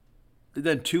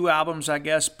done 2 albums, I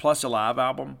guess, plus a live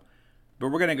album. But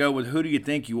we're going to go with Who Do You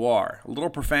Think You Are? A little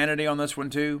profanity on this one,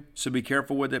 too, so be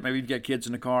careful with it. Maybe you get kids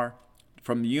in the car.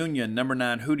 From the Union, number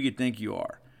 9, Who Do You Think You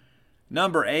Are?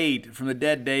 Number 8, from the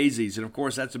Dead Daisies, and of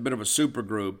course that's a bit of a super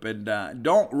group. And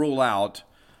don't rule out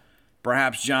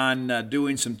perhaps John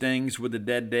doing some things with the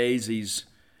Dead Daisies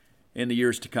in the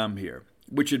years to come here,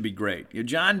 which would be great.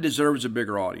 John deserves a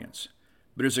bigger audience,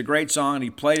 but it's a great song, and he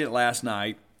played it last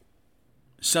night,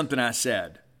 Something I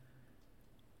Said,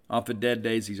 off the Dead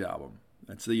Daisies album.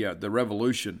 That's the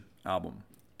Revolution album,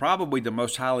 probably the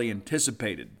most highly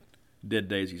anticipated Dead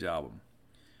Daisies album.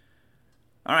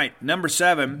 All right, number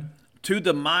 7, To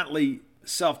the Motley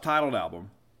self-titled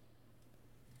album.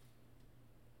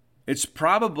 It's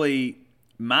probably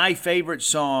my favorite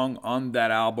song on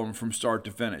that album from start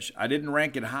to finish. I didn't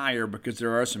rank it higher because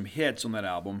there are some hits on that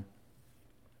album,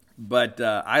 but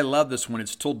I love this one.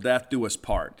 It's Till Death Do Us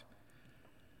Part.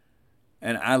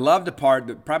 And I love the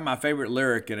part, probably my favorite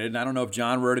lyric in it, and I don't know if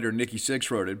John wrote it or Nikki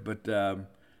Sixx wrote it, but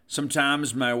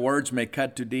sometimes my words may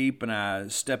cut too deep and I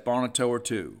step on a toe or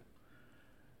two.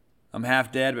 I'm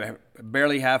half dead,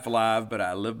 barely half alive, but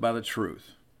I live by the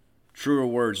truth. Truer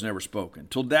words never spoken.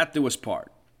 Till death do us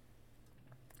part.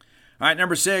 All right,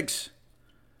 number 6.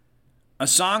 A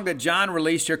song that John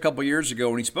released here a couple years ago,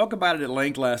 and he spoke about it at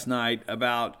length last night,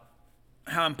 about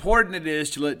how important it is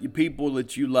to let the people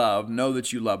that you love know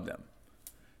that you love them.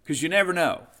 Because you never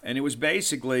know. And it was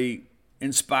basically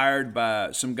inspired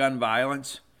by some gun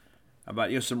violence,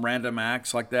 about some random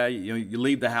acts like that. You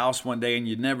leave the house one day and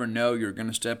you never know you're going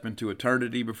to step into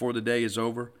eternity before the day is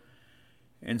over.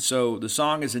 And so the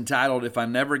song is entitled If I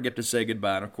Never Get to Say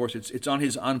Goodbye. And of course it's on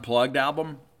his Unplugged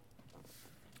album,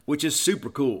 which is super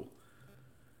cool.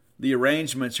 The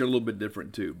arrangements are a little bit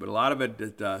different too, but a lot of it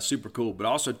is super cool. But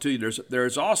also too,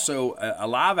 there's also a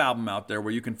live album out there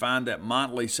where you can find that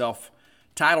Motley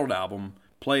self-titled album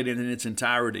played in its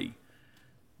entirety,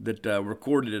 that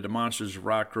recorded at the Monsters of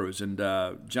Rock cruise, and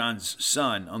John's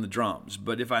son on the drums.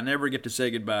 But If I Never Get to Say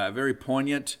Goodbye, a very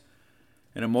poignant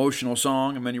and emotional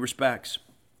song in many respects.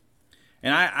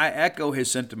 And I echo his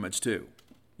sentiments too.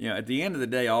 At the end of the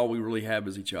day, all we really have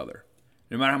is each other.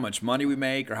 No matter how much money we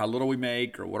make or how little we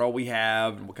make or what all we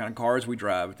have and what kind of cars we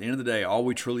drive, at the end of the day, all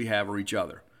we truly have are each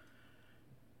other.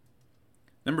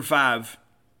 Number 5,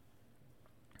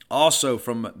 also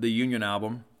from the Union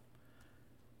album,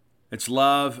 it's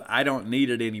Love, I Don't Need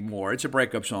It Anymore. It's a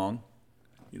breakup song,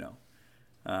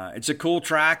 It's a cool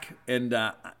track, and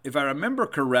if I remember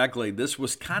correctly, this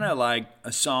was kind of like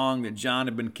a song that John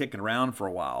had been kicking around for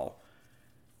a while.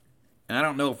 And I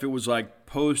don't know if it was like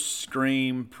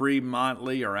post-Scream,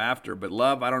 pre-Motley, or after, but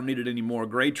Love, I Don't Need It Anymore,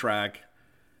 great track.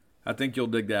 I think you'll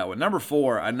dig that one. Number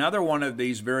 4, another one of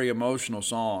these very emotional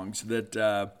songs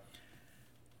that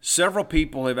several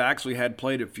people have actually had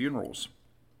played at funerals.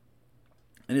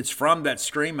 And it's from that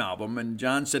Scream album. And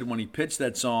John said when he pitched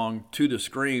that song to the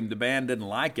Scream, the band didn't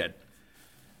like it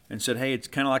and said, hey, it's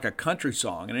kind of like a country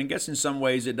song. And I guess in some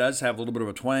ways it does have a little bit of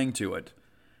a twang to it.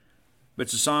 But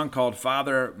it's a song called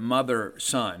Father, Mother,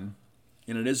 Son.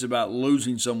 And it is about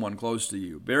losing someone close to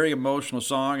you. Very emotional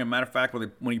song. As a matter of fact,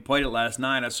 when he played it last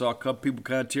night, I saw a couple people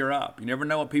kind of tear up. You never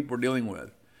know what people are dealing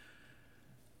with.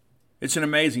 It's an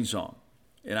amazing song.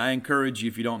 And I encourage you,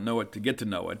 if you don't know it, to get to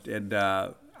know it. And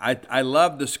I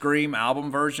love the Scream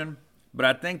album version, but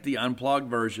I think the unplugged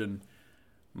version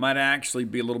might actually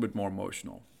be a little bit more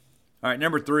emotional. All right,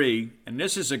 number 3, and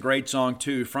this is a great song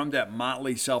too, from that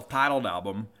Motley self-titled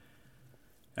album.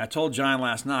 I told John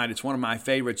last night, it's one of my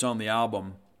favorites on the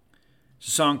album. It's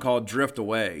a song called Drift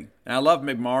Away. And I love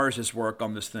Mick Mars' work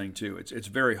on this thing too. It's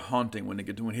very haunting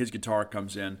when his guitar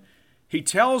comes in. He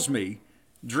tells me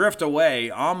Drift Away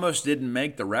almost didn't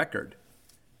make the record.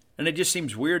 And it just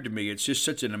seems weird to me. It's just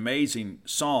such an amazing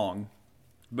song.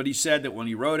 But he said that when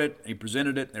he wrote it, he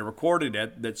presented it, they recorded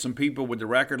it, that some people with the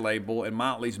record label and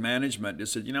Motley's management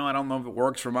just said, I don't know if it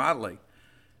works for Motley.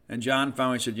 And John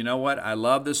finally said, you know what? I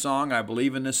love this song. I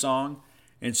believe in this song.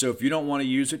 And so if you don't want to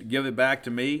use it, give it back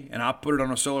to me, and I'll put it on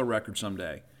a solo record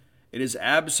someday. It is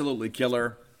absolutely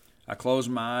killer. I close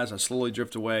my eyes. I slowly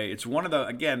drift away. It's one of the,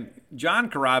 again, John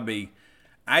Corabi,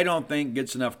 I don't think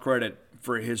gets enough credit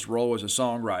for his role as a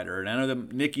songwriter. And I know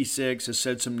that Nikki Sixx has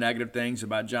said some negative things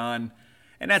about John,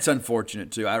 and that's unfortunate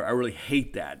too. I really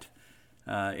hate that.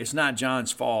 It's not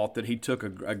John's fault that he took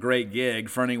a great gig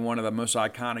fronting one of the most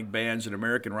iconic bands in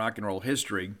American rock and roll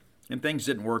history, and things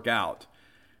didn't work out.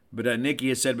 But Nikki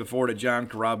has said before that John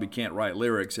Corabi can't write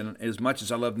lyrics, and as much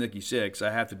as I love Nikki Sixx,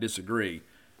 I have to disagree.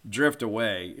 Drift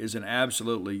Away is an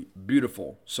absolutely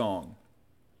beautiful song.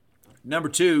 Number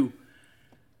 2,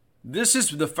 this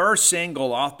is the first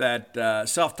single off that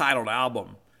self-titled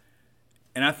album.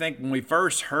 And I think when we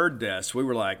first heard this, we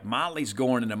were like, Motley's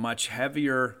going in a much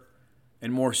heavier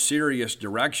and more serious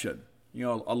direction.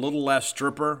 A little less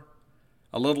stripper,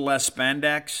 a little less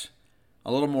spandex,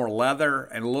 a little more leather,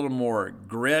 and a little more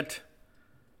grit.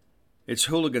 It's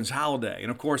Hooligan's Holiday.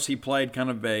 And of course, he played kind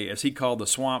of a, as he called the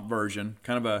swamp version,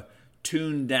 kind of a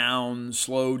tuned down,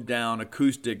 slowed down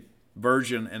acoustic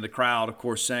version. And the crowd, of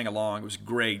course, sang along. It was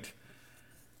great.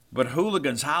 But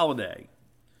Hooligan's Holiday,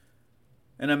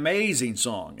 an amazing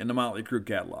song in the Motley Crue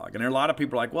catalog. And there are a lot of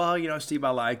people like, well, Steve, I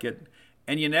like it.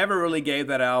 And you never really gave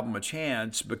that album a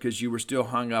chance because you were still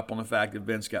hung up on the fact that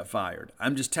Vince got fired.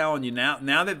 I'm just telling you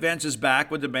now that Vince is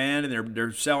back with the band and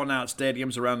they're selling out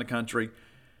stadiums around the country,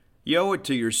 you owe it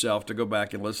to yourself to go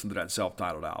back and listen to that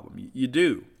self-titled album. You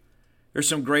do. There's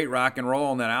some great rock and roll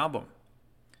on that album.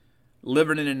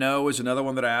 Living in the Know is another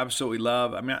one that I absolutely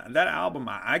love. I mean, that album,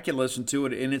 I can listen to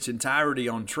it in its entirety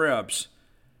on trips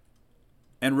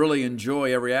and really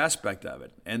enjoy every aspect of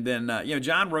it. And then,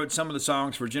 John wrote some of the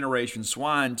songs for Generation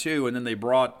Swine, too, and then they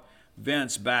brought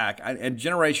Vince back. And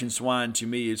Generation Swine, to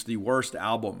me, is the worst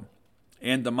album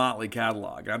in the Motley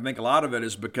catalog. And I think a lot of it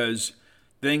is because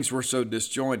things were so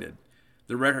disjointed.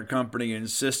 The record company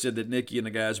insisted that Nikki and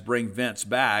the guys bring Vince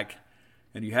back,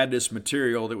 and you had this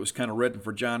material that was kind of written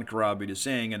for John Corabi to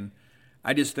sing, and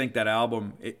I just think that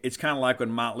album, it's kind of like when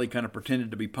Motley kind of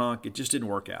pretended to be punk. It just didn't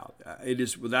work out. It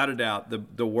is, without a doubt,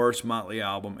 the worst Motley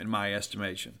album in my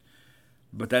estimation.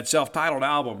 But that self-titled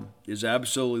album is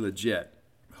absolutely legit.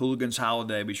 Hooligan's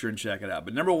Holiday, be sure and check it out.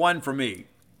 But number 1 for me,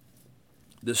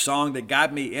 the song that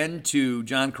got me into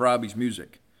John Corabi's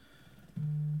music.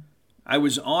 I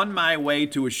was on my way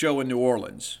to a show in New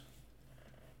Orleans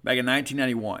back in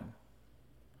 1991.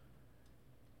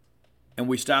 And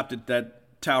we stopped at that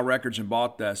Tower Records and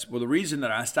bought this. Well, the reason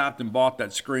that I stopped and bought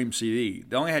that Scream CD,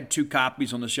 they only had 2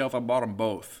 copies on the shelf. I bought them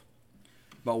both.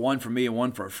 Bought one for me and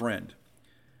one for a friend.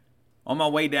 On my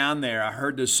way down there, I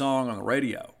heard this song on the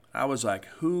radio. I was like,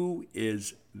 who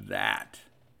is that?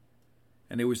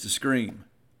 And it was the Scream.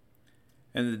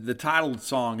 And the title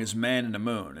song is Man in the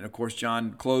Moon. And, of course,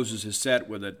 John closes his set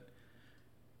with it.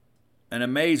 An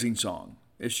amazing song.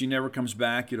 If she never comes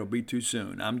back, it'll be too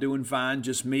soon. I'm doing fine,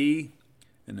 just me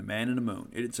and the Man in the Moon.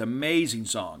 It's an amazing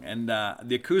song. And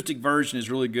the acoustic version is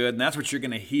really good, and that's what you're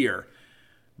going to hear.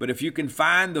 But if you can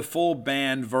find the full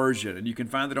band version, and you can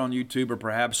find it on YouTube or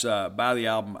perhaps buy the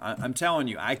album, I'm telling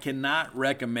you, I cannot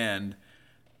recommend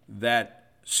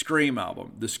that Scream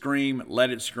album, the Scream, Let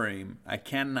It Scream. I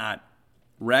cannot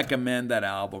recommend that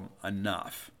album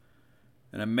enough.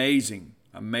 An amazing,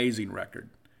 amazing record.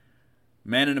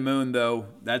 Man in the Moon, though,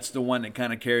 that's the one that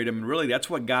kind of carried him. And really, that's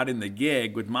what got him the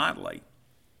gig with Motley.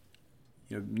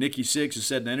 Nikki Sixx has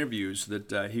said in interviews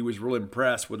that he was really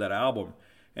impressed with that album.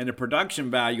 And the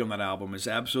production value on that album is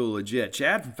absolutely legit.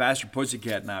 Chad from Faster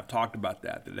Pussycat and I have talked about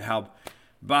that how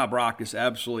Bob Rock has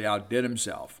absolutely outdid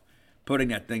himself putting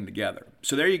that thing together.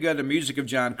 So there you go, the music of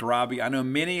John Corabi. I know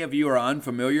many of you are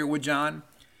unfamiliar with John,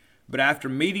 but after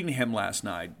meeting him last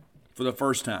night for the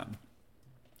first time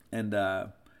and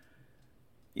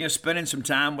spending some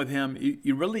time with him,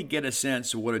 you really get a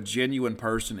sense of what a genuine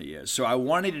person he is. So I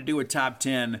wanted to do a top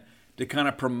 10 to kind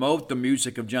of promote the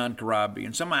music of John Corabi.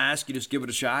 And some I ask you, just give it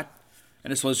a shot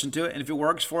and just listen to it. And if it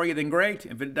works for you, then great.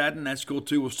 If it doesn't, that's cool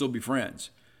too. We'll still be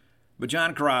friends. But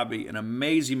John Corabi, an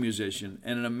amazing musician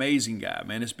and an amazing guy,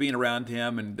 man. It's being around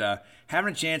him and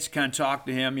having a chance to kind of talk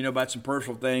to him, about some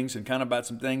personal things and kind of about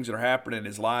some things that are happening in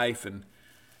his life. And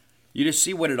you just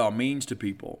see what it all means to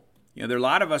people. There are a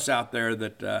lot of us out there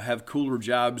that have cooler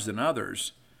jobs than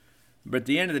others. But at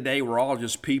the end of the day, we're all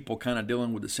just people kind of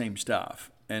dealing with the same stuff.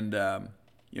 And,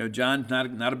 John's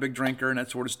not a big drinker and that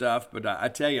sort of stuff. But I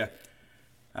tell you,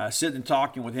 sitting and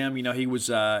talking with him, he was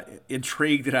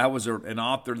intrigued that I was an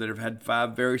author that have had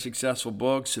 5 very successful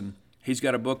books. And he's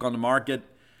got a book on the market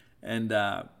and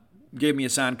gave me a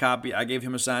signed copy. I gave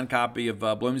him a signed copy of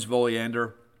Bloom's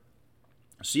Oleander.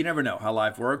 So you never know how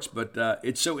life works. But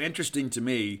it's so interesting to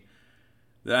me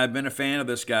that I've been a fan of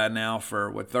this guy now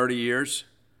for, 30 years?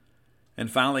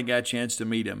 And finally got a chance to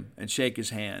meet him and shake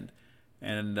his hand.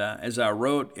 And as I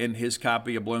wrote in his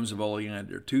copy of Blooms of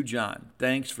Oleander, to John,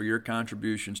 thanks for your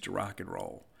contributions to rock and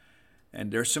roll.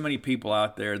 And there's so many people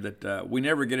out there that we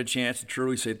never get a chance to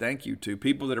truly say thank you to,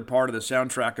 people that are part of the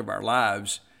soundtrack of our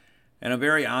lives. And I'm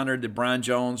very honored that Brian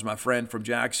Jones, my friend from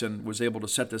Jackson, was able to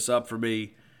set this up for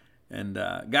me. And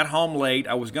got home late.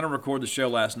 I was going to record the show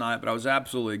last night, but I was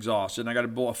absolutely exhausted. And I got to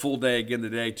pull a full day again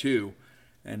today, too.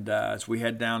 And as we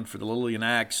head down for the Lillian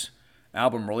Axe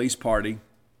album release party,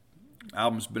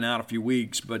 album's been out a few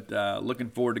weeks, but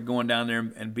looking forward to going down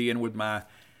there and being with my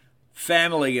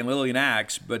family in Lillian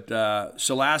Axe. But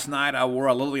so last night I wore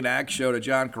a Lillian Axe show to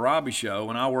John Corabi show,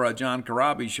 and I wore a John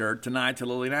Corabi shirt tonight to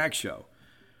Lillian Axe show.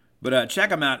 But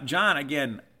check him out. John,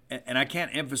 again, and I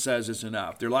can't emphasize this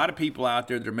enough, there are a lot of people out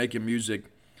there that are making music,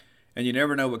 and you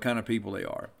never know what kind of people they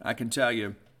are. I can tell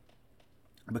you,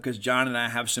 because John and I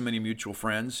have so many mutual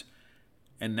friends,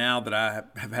 and now that I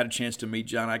have had a chance to meet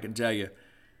John, I can tell you,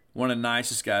 one of the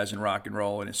nicest guys in rock and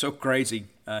roll. And it's so crazy.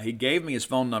 He gave me his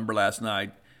phone number last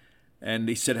night, and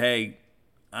he said, hey,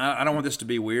 I don't want this to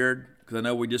be weird, because I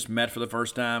know we just met for the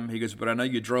first time. He goes, but I know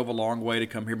you drove a long way to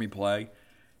come hear me play.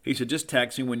 He said, just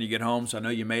text me when you get home, so I know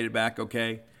you made it back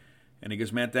okay. And he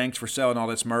goes, man, thanks for selling all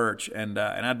this merch. And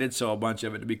I did sell a bunch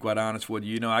of it, to be quite honest with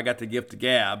you. I got the gift of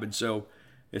gab, and so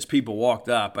as people walked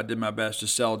up, I did my best to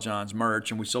sell John's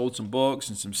merch. And we sold some books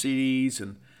and some CDs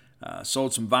and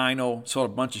sold some vinyl, sold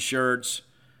a bunch of shirts.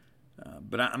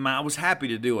 But I was happy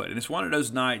to do it. And it's one of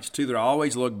those nights, too, that I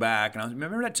always look back. And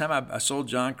remember that time I sold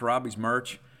John Corabi's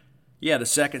merch? Yeah, the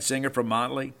second singer from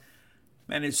Motley.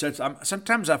 Man,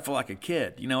 sometimes I feel like a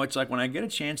kid. It's like when I get a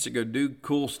chance to go do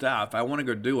cool stuff, I want to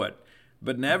go do it.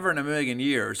 But never in a million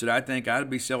years did I think I'd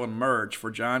be selling merch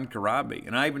for John Corabi.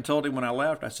 And I even told him when I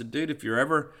left, I said, dude, if you're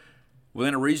ever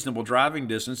within a reasonable driving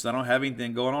distance, I don't have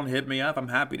anything going on, hit me up. I'm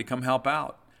happy to come help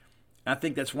out. I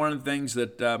think that's one of the things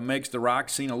that makes the rock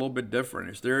scene a little bit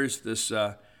different. Is there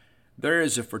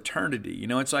is a fraternity.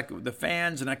 It's like the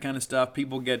fans and that kind of stuff.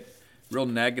 People get real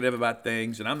negative about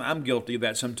things, and I'm guilty of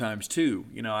that sometimes too.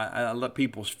 I let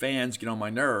people's fans get on my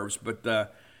nerves, but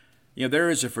there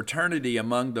is a fraternity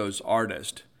among those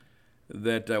artists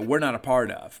that we're not a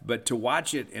part of. But to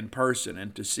watch it in person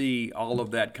and to see all of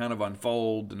that kind of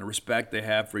unfold and the respect they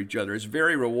have for each other is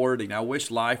very rewarding. I wish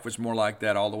life was more like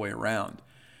that all the way around.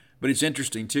 But it's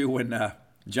interesting, too, when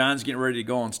John's getting ready to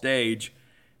go on stage,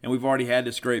 and we've already had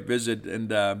this great visit,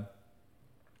 and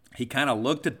he kind of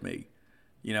looked at me,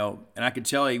 and I could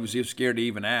tell he was scared to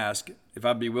even ask if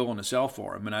I'd be willing to sell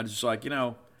for him. And I was just like,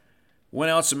 when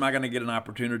else am I going to get an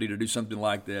opportunity to do something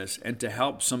like this and to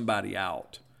help somebody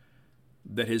out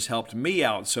that has helped me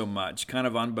out so much, kind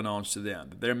of unbeknownst to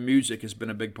them? Their music has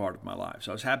been a big part of my life.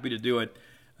 So I was happy to do it.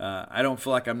 I don't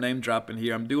feel like I'm name dropping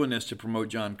here. I'm doing this to promote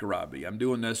John Corabi. I'm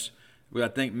doing this because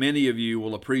I think many of you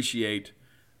will appreciate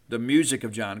the music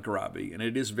of John Corabi, and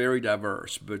it is very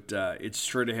diverse, but it's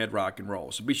straight ahead rock and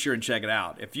roll. So be sure and check it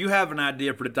out. If you have an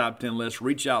idea for the top 10 list,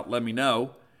 reach out, let me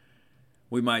know.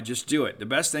 We might just do it. The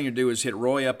best thing to do is hit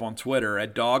Roy up on Twitter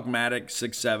at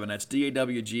Dogmatic67. That's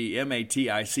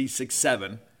DAWGMATIC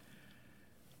 67.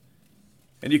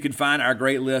 And you can find our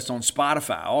great list on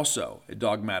Spotify also at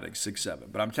Dogmatic 67.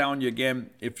 But I'm telling you again,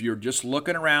 if you're just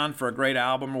looking around for a great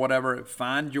album or whatever,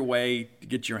 find your way to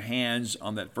get your hands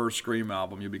on that first Scream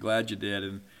album. You'll be glad you did.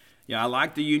 And yeah, I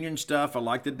like the Union stuff. I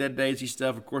like the Dead Daisy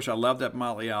stuff. Of course, I love that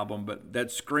Motley album. But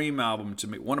that Scream album, to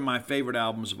me, one of my favorite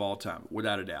albums of all time,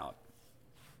 without a doubt.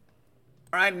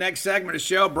 All right, next segment of the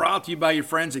show brought to you by your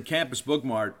friends at Campus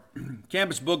Bookmart.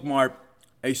 Campus Bookmart,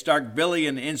 a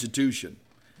Starkvillian institution.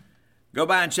 Go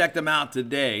by and check them out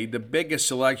today. The biggest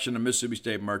selection of Mississippi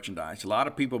State merchandise. A lot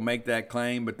of people make that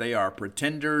claim, but they are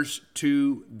pretenders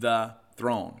to the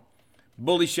throne.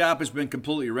 Bully Shop has been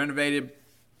completely renovated.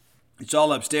 It's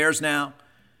all upstairs now.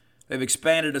 They've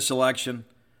expanded the selection.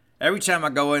 Every time I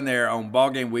go in there on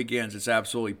ballgame weekends, it's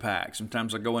absolutely packed.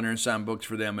 Sometimes I go in there and sign books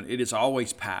for them, and it is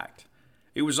always packed.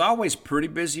 It was always pretty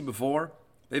busy before.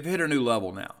 They've hit a new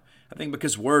level now. I think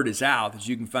because word is out that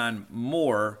you can find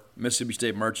more Mississippi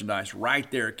State merchandise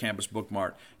right there at Campus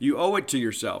Bookmart. You owe it to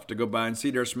yourself to go by and see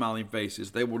their smiling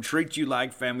faces. They will treat you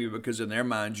like family because in their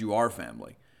minds you are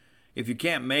family. If you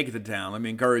can't make it to town, let me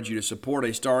encourage you to support a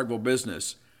Starkville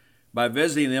business by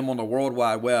visiting them on the World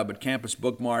Wide Web at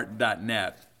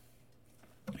campusbookmart.net.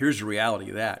 Here's the reality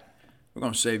of that. We're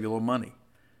going to save you a little money.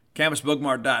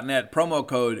 Campusbookmart.net, promo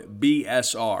code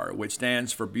BSR, which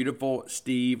stands for Beautiful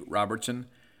Steve Robertson.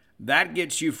 That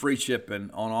gets you free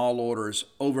shipping on all orders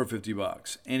over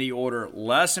 $50. Any order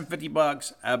less than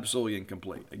 $50, absolutely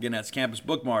incomplete. Again, that's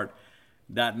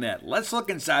campusbookmart.net. Let's look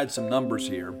inside some numbers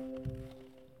here. A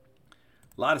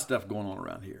lot of stuff going on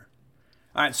around here.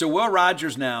 All right, so Will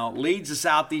Rogers now leads the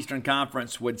Southeastern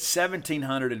Conference with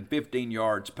 1,715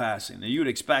 yards passing. Now, you would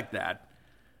expect that,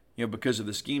 because of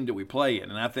the scheme that we play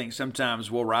in. And I think sometimes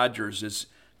Will Rogers is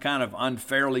kind of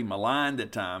unfairly maligned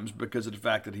at times because of the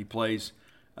fact that he plays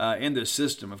in this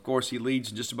system. Of course, he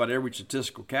leads in just about every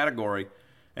statistical category,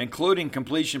 including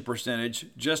completion percentage,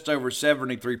 just over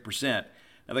 73%.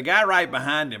 Now, the guy right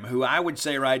behind him, who I would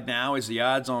say right now is the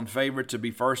odds-on favorite to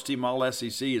be first-team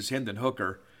All-SEC, is Hendon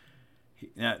Hooker.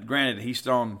 Now, granted, he's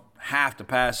thrown half the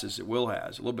passes that Will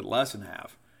has, a little bit less than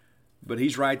half, but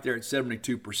he's right there at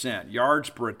 72%.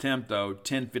 Yards per attempt, though,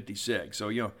 1056.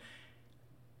 So,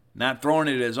 not throwing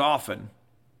it as often,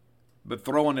 but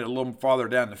throwing it a little farther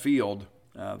down the field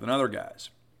than other guys.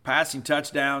 Passing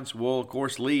touchdowns, Will, of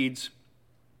course, leads.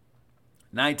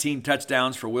 19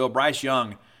 touchdowns for Will. Bryce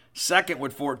Young, second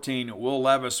with 14. Will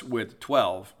Levis with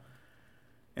 12.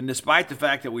 And despite the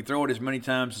fact that we throw it as many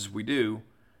times as we do,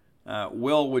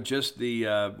 Will with just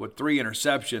with 3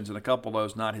 interceptions, and a couple of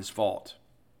those not his fault.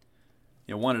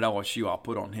 One at LSU I'll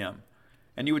put on him.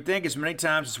 And you would think as many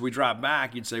times as we drop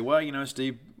back, you'd say, well,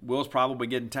 Steve, Will's probably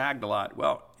getting tagged a lot.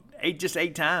 Well,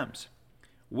 8 times.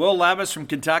 Will Levis from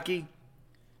Kentucky,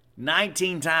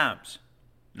 19 times.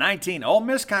 19. Ole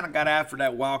Miss kind of got after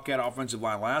that Wildcat offensive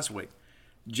line last week.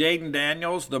 Jaden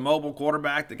Daniels, the mobile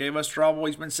quarterback that gave us trouble,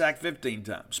 he's been sacked 15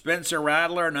 times. Spencer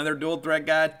Rattler, another dual-threat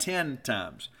guy, 10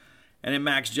 times. And then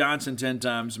Max Johnson 10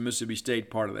 times, Mississippi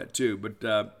State part of that too. But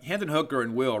Hendon Hooker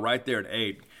and Will right there at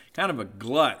 8. Kind of a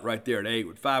glut right there at 8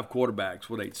 with 5 quarterbacks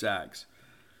with 8 sacks.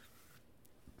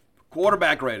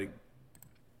 Quarterback rating.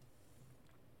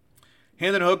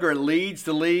 Hendon Hooker leads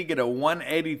the league at a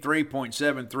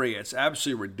 183.73. It's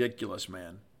absolutely ridiculous,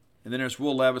 man. And then there's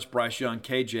Will Levis, Bryce Young,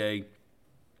 KJ.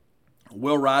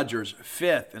 Will Rogers,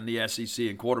 5th in the SEC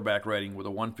in quarterback rating with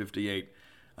a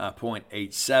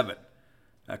 158.87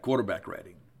 quarterback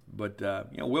rating. But,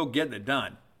 Will getting it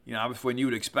done. Obviously when you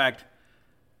would expect,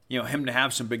 him to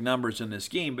have some big numbers in this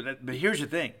scheme. But here's the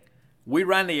thing. We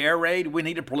run the air raid. We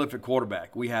need a prolific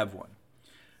quarterback. We have one.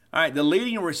 All right, the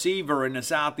leading receiver in the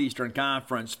Southeastern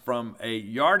Conference from a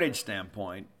yardage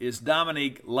standpoint is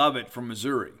Dominique Lovett from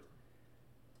Missouri.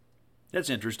 That's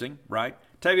interesting, right?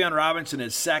 Tavion Robinson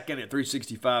is second at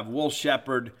 365. Will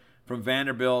Shepard from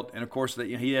Vanderbilt, and of course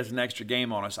he has an extra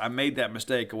game on us. I made that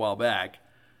mistake a while back.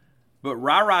 But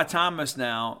Ra Thomas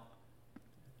now,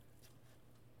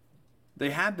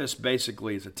 they had this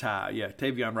basically as a tie. Yeah,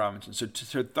 Tavion Robinson. So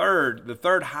the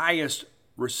third highest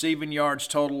receiving yards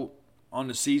total on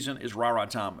the season is Ra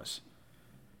Thomas.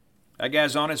 That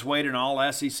guy's on his way to an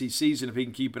all-SEC season if he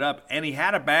can keep it up. And he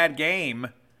had a bad game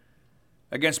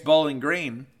against Bowling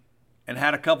Green and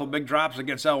had a couple big drops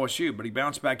against LSU, but he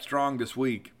bounced back strong this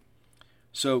week.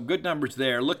 So good numbers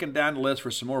there. Looking down the list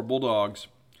for some more Bulldogs.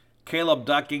 Caleb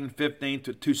Ducking, 15th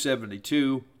to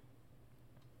 272.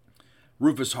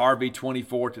 Rufus Harvey,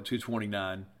 24th to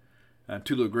 229.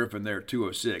 Tulu Griffin there at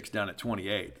 206, down at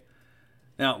 28th.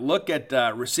 Now, look at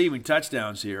receiving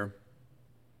touchdowns here.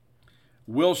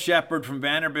 Will Shepard from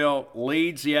Vanderbilt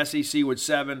leads the SEC with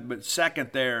 7, but second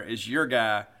there is your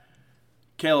guy,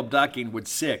 Caleb Ducking with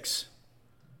 6.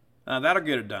 That'll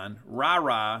get it done.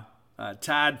 Ra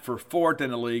tied for 4th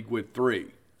in the league with 3.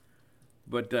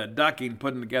 But Ducking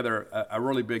putting together a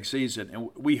really big season. And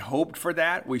we hoped for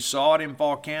that. We saw it in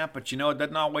fall camp, but it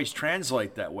doesn't always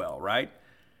translate that well, right?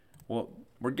 Well,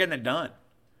 we're getting it done.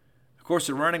 Of course,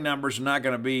 the running numbers are not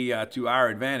going to be to our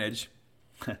advantage,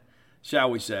 shall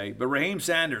we say. But Raheem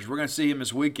Sanders, we're going to see him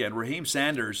this weekend. Raheem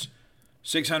Sanders,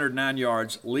 609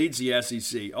 yards, leads the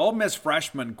SEC. Ole Miss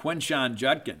freshman Quinshon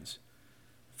Judkins,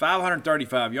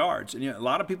 535 yards. And a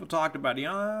lot of people talked about, I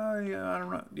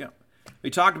don't know. They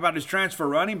talked about his transfer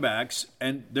running backs,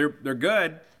 and they're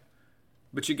good.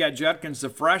 But you got Judkins, the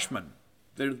freshman.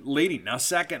 They're leading, now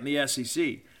second in the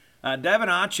SEC. Devin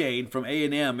Achane from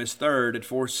A&M is third at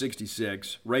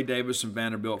 466. Ray Davis from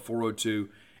Vanderbilt, 402.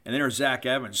 And then there's Zach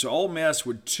Evans. So Ole Miss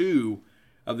with 2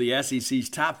 of the SEC's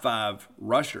top 5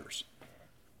 rushers.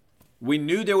 We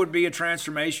knew there would be a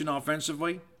transformation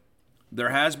offensively. There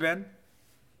has been.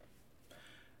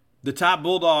 The top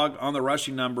Bulldog on the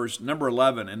rushing numbers, number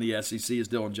 11 in the SEC, is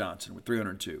Dylan Johnson with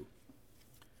 302.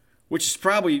 Which is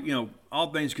probably,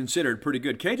 all things considered, pretty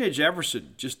good. KJ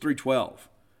Jefferson, just 312.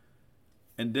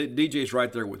 And DJ's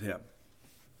right there with him.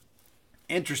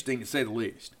 Interesting to say the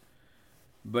least.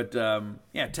 But,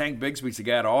 Tank Bigsby's the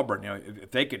guy at Auburn.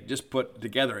 If they could just put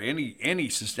together any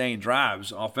sustained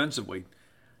drives offensively,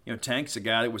 Tank's the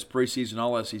guy that was preseason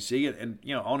All-SEC. And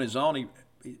on his own,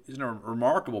 he's a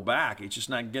remarkable back. He's just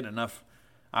not getting enough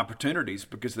opportunities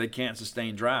because they can't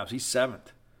sustain drives. He's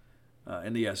 7th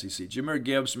in the SEC. Jahmyr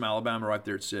Gibbs from Alabama right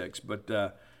there at 6. But,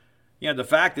 the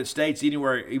fact that states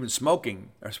anywhere even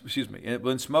smoking,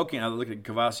 when smoking, I look at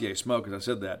Cavassier smoke as I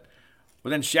said that,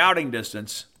 within shouting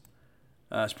distance,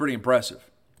 it's pretty impressive.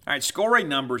 All right, scoring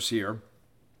numbers here.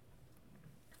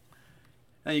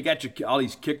 Now you got all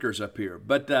these kickers up here.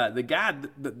 But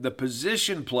the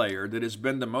position player that has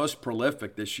been the most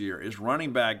prolific this year is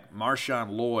running back Marshawn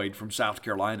Lloyd from South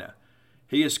Carolina.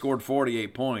 He has scored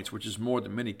 48 points, which is more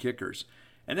than many kickers.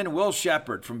 And then Will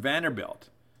Shepard from Vanderbilt.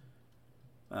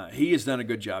 He has done a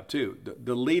good job, too.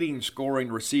 The leading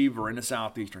scoring receiver in the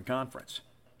Southeastern Conference.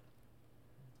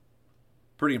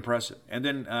 Pretty impressive. And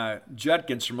then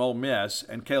Judkins from Ole Miss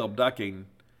and Caleb Ducking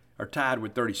are tied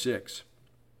with 36.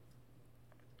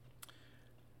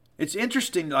 It's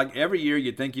interesting, like every year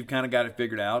you think you've kind of got it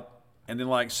figured out, and then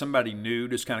like somebody new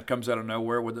just kind of comes out of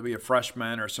nowhere, whether it be a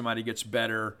freshman or somebody gets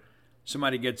better,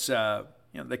 somebody gets,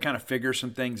 they kind of figure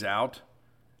some things out.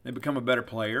 They become a better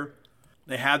player.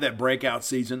 They have that breakout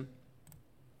season.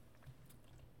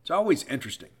 It's always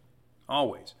interesting.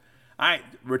 Always.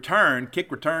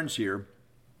 Kick returns here.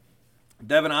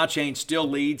 Devin Achane still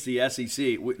leads the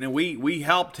SEC. We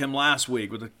helped him last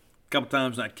week with a couple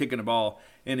times not kicking the ball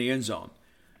in the end zone.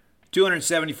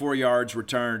 274 yards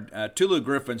returned. Tulu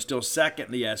Griffin still second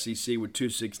in the SEC with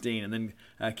 216. And then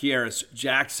Kearis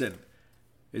Jackson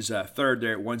is third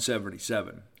there at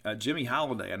 177. Jimmy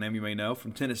Holiday, a name you may know,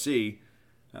 from Tennessee,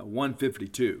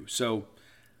 152. So,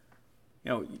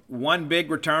 one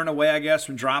big return away, I guess,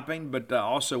 from dropping, but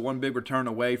also one big return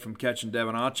away from catching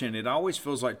Devin Achane. It always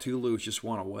feels like Tulu is just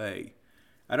one away.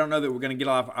 I don't know that we're going to get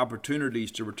a lot of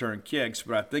opportunities to return kicks,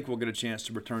 but I think we'll get a chance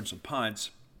to return some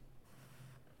punts,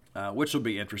 which will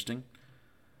be interesting.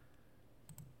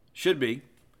 Should be.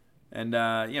 And,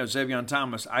 Xavier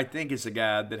Thomas, I think, is a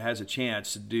guy that has a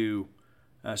chance to do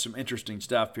some interesting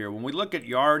stuff here. When we look at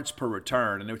yards per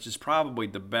return, and which is probably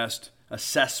the best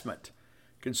assessment,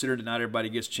 considering that not everybody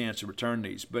gets a chance to return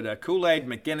these. But Kool-Aid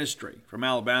McKinstry from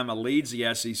Alabama leads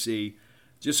the SEC,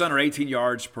 just under 18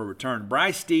 yards per return.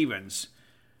 Bryce Stevens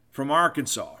from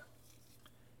Arkansas,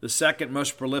 the second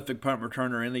most prolific punt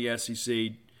returner in the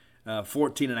SEC,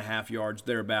 14 and a half yards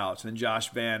thereabouts. And then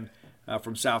Josh Vann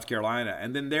from South Carolina.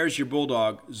 And then there's your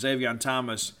Bulldog, Xavier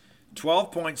Thomas,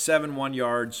 12.71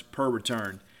 yards per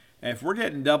return. And if we're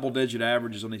getting double-digit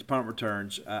averages on these punt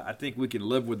returns, I think we can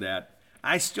live with that.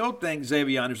 I still think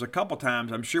Xavier, there's a couple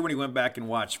times, I'm sure when he went back and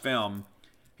watched film,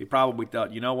 he probably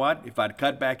thought, you know what, if I'd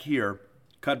cut back here,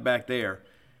 cut back there.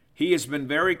 He has been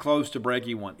very close to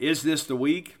breaking one. Is this the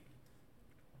week?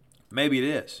 Maybe it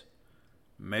is.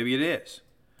 Maybe it is.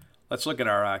 Let's look at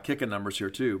our kicking numbers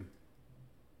here, too.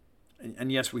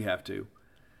 And yes, we have to.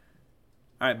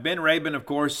 All right, Ben Rabin, of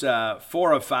course,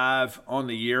 4 of 5 on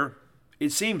the year.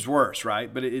 It seems worse,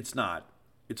 right? But it's not.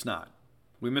 It's not.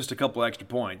 We missed a couple extra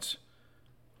points,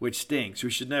 which stinks.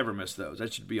 We should never miss those.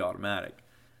 That should be automatic.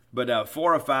 But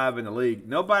 4 of 5 in the league.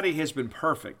 Nobody has been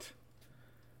perfect.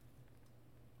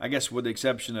 I guess with the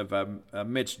exception of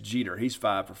Mitch Jeter. He's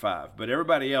 5 for 5. But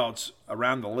everybody else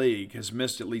around the league has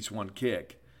missed at least one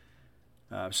kick.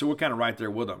 So we're kind of right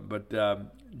there with them. But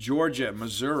Georgia,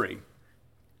 Missouri,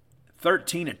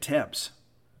 13 attempts.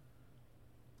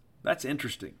 That's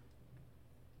interesting.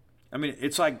 I mean,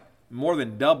 it's like more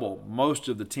than double most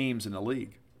of the teams in the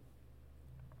league.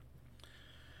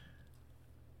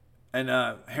 And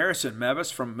Harrison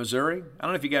Mevis from Missouri, I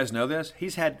don't know if you guys know this,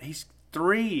 he's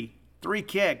three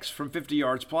kicks from 50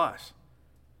 yards plus.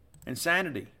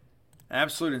 Insanity.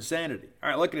 Absolute insanity. All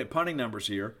right, looking at punting numbers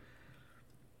here.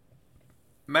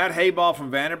 Matt Hayball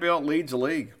from Vanderbilt leads the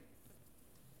league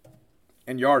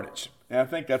in yardage. And I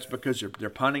think that's because they're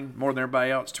punting more than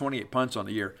everybody else, 28 punts on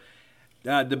the year.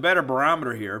 The better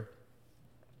barometer here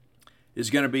is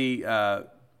going to be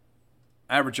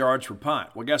average yards per punt.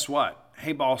 Well, guess what?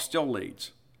 Hayball still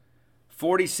leads.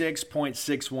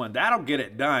 46.61. That'll get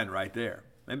it done right there.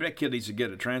 Maybe that kid needs to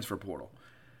get a transfer portal.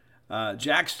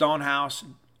 Jack Stonehouse,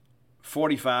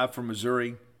 45 from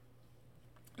Missouri.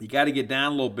 You got to get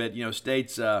down a little bit.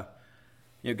 State's got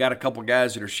a couple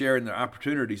guys that are sharing their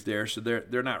opportunities there, so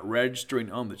they're not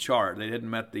registering on the chart. They hadn't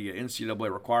met the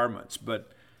NCAA requirements. But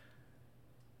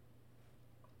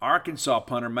Arkansas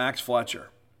punter Max Fletcher,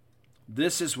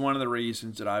 this is one of the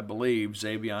reasons that I believe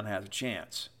Xavier has a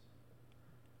chance.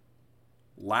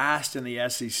 Last in the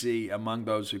SEC among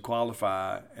those who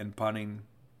qualify in punting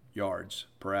yards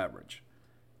per average,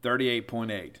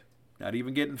 38.8. Not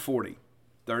even getting 40,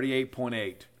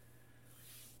 38.8.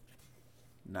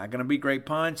 Not going to be great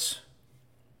punts.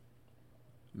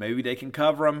 Maybe they can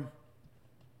cover them.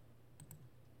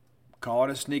 Call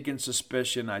it a sneaking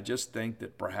suspicion. I just think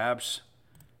that perhaps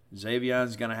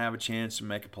Xavion's going to have a chance to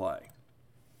make a play.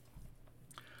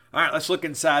 All right, let's look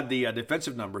inside the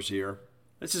defensive numbers here.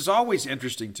 This is always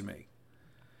interesting to me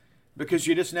because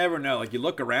you just never know. Like, you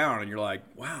look around and you're like,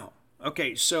 wow.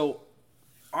 Okay, so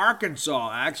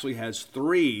Arkansas actually has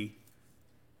 3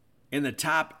 in the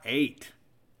top 8.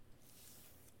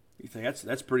 You think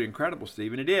that's pretty incredible,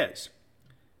 Steve, and it is.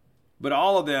 But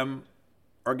all of them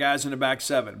are guys in the back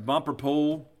 7. Bumper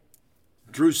Poole,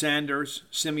 Drew Sanders,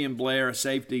 Simeon Blair, a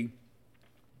safety,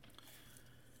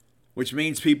 which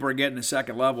means people are getting the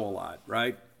second level a lot,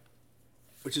 right?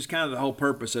 Which is kind of the whole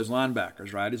purpose as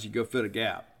linebackers, right, as you go fill a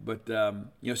gap. But,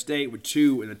 State with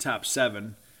 2 in the top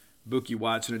 7, Buki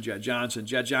Watson and Jet Johnson.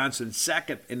 Jet Johnson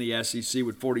second in the SEC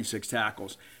with 46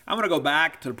 tackles. I'm going to go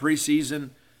back to the preseason,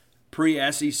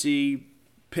 pre-SEC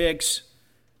picks,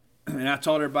 and I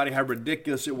told everybody how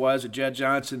ridiculous it was that Jet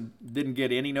Johnson didn't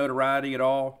get any notoriety at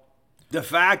all. The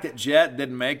fact that Jet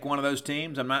didn't make one of those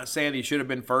teams, I'm not saying he should have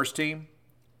been first team,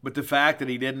 but the fact that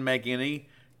he didn't make any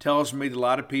tells me that a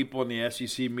lot of people in the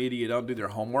SEC media don't do their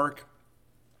homework.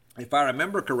 If I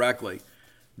remember correctly,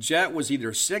 Jet was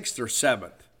either 6th or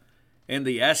 7th in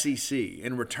the SEC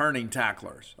in returning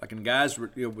tacklers, like in guys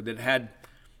that had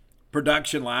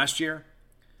production last year.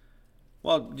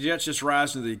 Well, Jet's just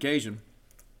rising to the occasion.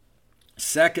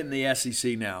 Second in the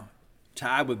SEC now,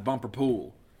 tied with Bumper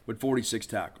Poole with 46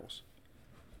 tackles.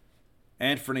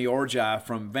 Anthony Orjai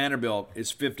from Vanderbilt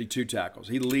is 52 tackles.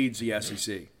 He leads the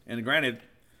SEC. And granted,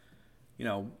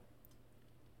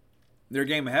 they're a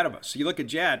game ahead of us. So you look at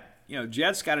Jet,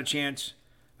 Jet's got a chance,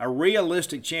 a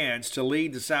realistic chance to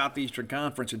lead the Southeastern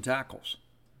Conference in tackles.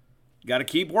 Got to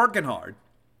keep working hard,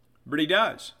 but he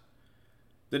does.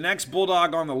 The next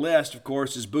Bulldog on the list, of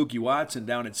course, is Buki Watson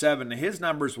down at 7. Now, his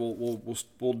numbers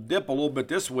will dip a little bit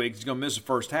this week. He's going to miss the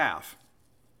first half.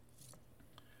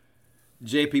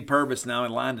 J.P. Purvis now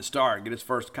in line to start, get his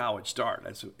first college start.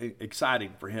 That's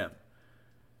exciting for him.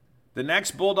 The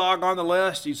next Bulldog on the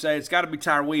list, you say it's got to be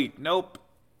Tyree. Nope.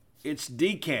 It's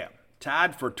DeCamp,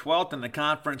 tied for 12th in the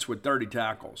conference with 30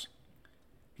 tackles.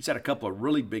 He's had a couple of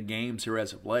really big games here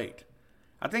as of late.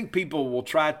 I think people will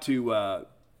try to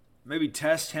maybe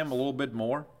test him a little bit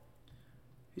more.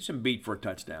 He's been beat for a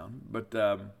touchdown, but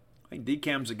I think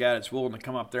DeCamp's a guy that's willing to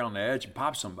come up there on the edge and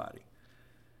pop somebody.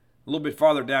 A little bit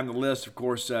farther down the list, of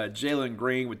course, Jalen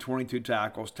Green with 22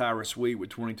 tackles, Tyra Sweet with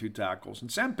 22 tackles.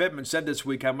 And Sam Pittman said this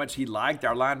week how much he liked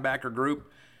our linebacker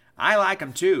group. I like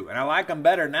them too, and I like them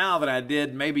better now than I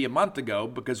did maybe a month ago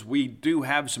because we do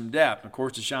have some depth. Of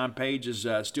course, Deshaun Page is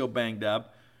still banged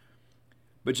up,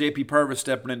 but J.P. Purvis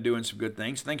stepping in and doing some good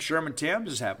things. I think Sherman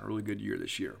Timms is having a really good year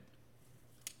this year.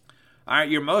 All right,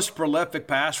 your most prolific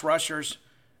pass rushers,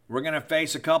 we're going to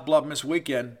face a couple of them this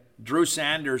weekend. Drew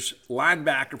Sanders,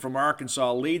 linebacker from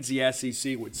Arkansas, leads the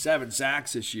SEC with 7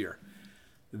 sacks this year.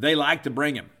 They like to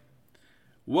bring him.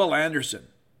 Will Anderson,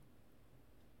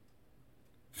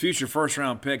 future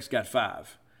first-round picks, got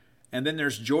 5. And then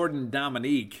there's Jordan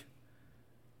Dominique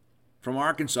from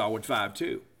Arkansas with 5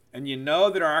 too. And you know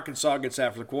that Arkansas gets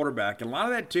after the quarterback. And a lot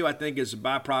of that too, I think, is a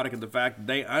byproduct of the fact that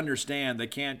they understand they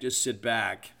can't just sit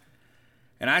back.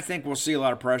 And I think we'll see a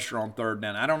lot of pressure on third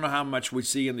down. I don't know how much we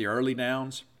see in the early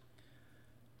downs.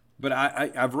 But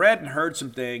I've read and heard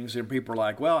some things, and people are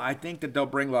like, well, I think that they'll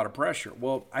bring a lot of pressure.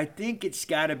 Well, I think it's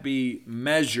got to be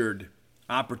measured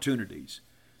opportunities.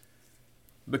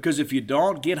 Because if you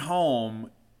don't get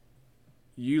home,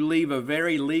 you leave a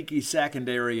very leaky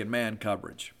secondary and man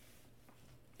coverage.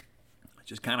 It's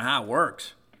just kind of how it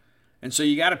works. And so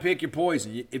you got to pick your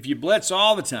poison. If you blitz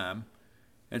all the time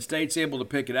and State's able to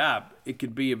pick it up, it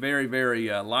could be a very, very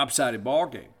lopsided ball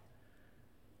game.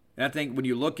 And I think when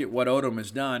you look at what Odom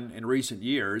has done in recent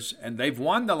years, and they've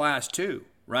won the last two,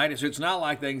 right? So it's not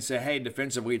like they can say, hey,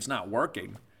 defensively it's not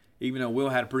working, even though Will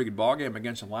had a pretty good ball game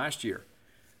against them last year.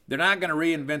 They're not going to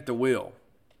reinvent the wheel.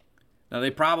 Now,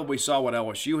 they probably saw what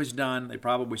LSU has done. They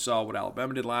probably saw what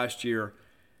Alabama did last year.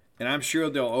 And I'm sure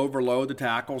they'll overload the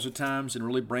tackles at times and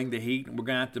really bring the heat. And we're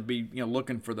going to have to be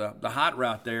looking for the hot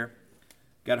route there.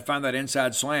 Got to find that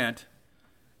inside slant.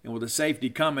 And with the safety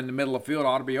coming, the middle of the field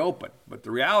ought to be open. But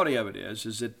the reality of it is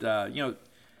that,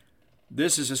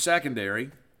 this is a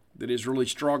secondary that has really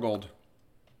struggled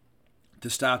to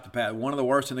stop the pass. One of the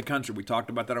worst in the country. We talked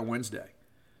about that on Wednesday.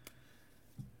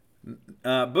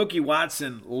 Bookie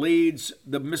Watson leads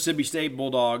the Mississippi State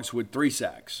Bulldogs with 3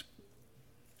 sacks.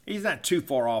 He's not too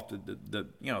far off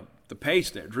the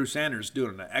pace there. Drew Sanders is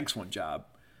doing an excellent job.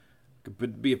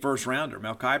 Could be a first rounder.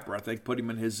 Mel Kiper, I think, put him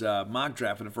in his mock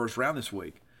draft in the first round this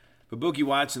week. But Bookie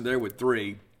Watson there with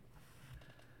 3.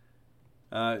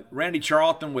 Randy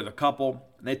Charlton with a couple.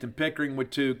 Nathan Pickering with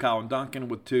 2. Colin Duncan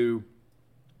with 2.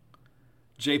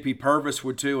 J.P. Purvis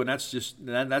with 2, and that's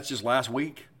just last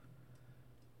week.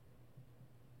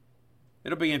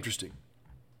 It'll be interesting.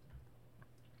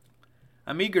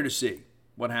 I'm eager to see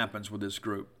what happens with this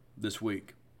group this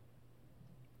week.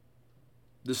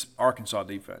 This Arkansas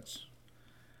defense.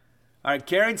 All right,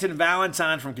 Carrington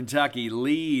Valentine from Kentucky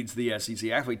leads the SEC,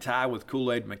 actually tied with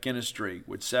Kool-Aid McKinstry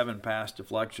with 7 pass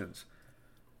deflections.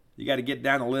 You got to get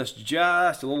down the list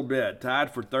just a little bit.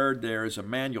 Tied for third there is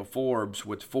Emmanuel Forbes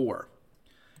with 4.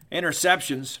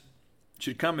 Interceptions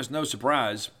should come as no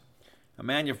surprise.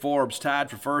 Emmanuel Forbes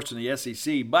tied for first in the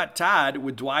SEC, but tied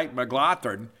with Dwight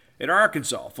McGlothern at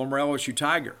Arkansas, former LSU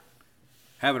Tiger.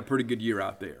 Having a pretty good year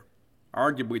out there.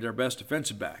 Arguably their best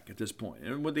defensive back at this point.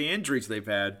 And with the injuries they've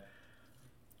had,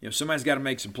 somebody's got to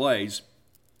make some plays.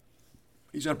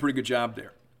 He's done a pretty good job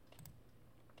there.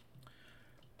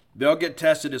 They'll get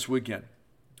tested this weekend.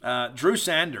 Drew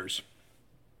Sanders,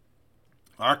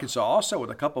 Arkansas, also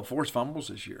with a couple of forced fumbles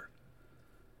this year.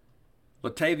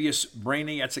 Latavius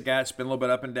Brainey, that's a guy that's been a little bit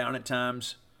up and down at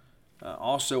times.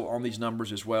 Also on these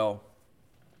numbers as well.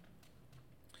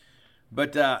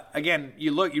 But again,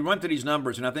 you run through these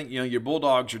numbers, and I think your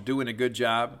Bulldogs are doing a good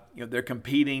job. They're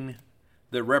competing,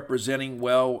 they're representing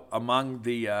well among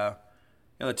the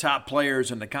top players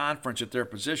in the conference at their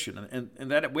position, and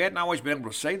that we hadn't always been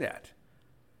able to say that.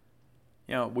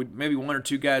 Maybe 1 or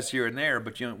 2 guys here and there,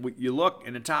 but you look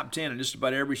in the top 10 in just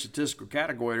about every statistical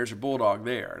category, there's a Bulldog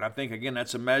there, and I think again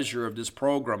that's a measure of this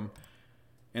program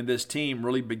and this team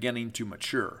really beginning to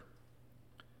mature.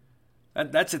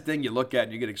 That's the thing you look at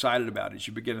and you get excited about is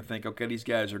you begin to think, okay, these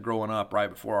guys are growing up right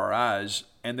before our eyes.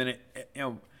 And then,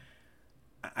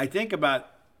 I think about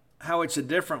how it's a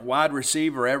different wide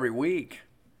receiver every week.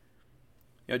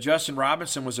 Justin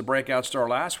Robinson was a breakout star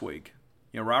last week.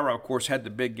 Rara, of course, had the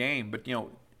big game. But, you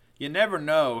never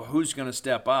know who's going to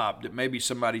step up that maybe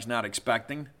somebody's not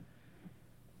expecting.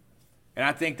 And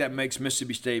I think that makes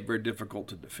Mississippi State very difficult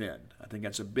to defend. I think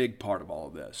that's a big part of all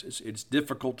of this. It's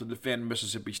difficult to defend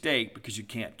Mississippi State because you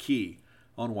can't key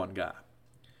on one guy.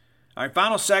 All right,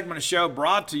 final segment of the show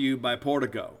brought to you by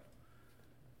Portico.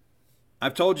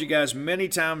 I've told you guys many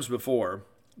times before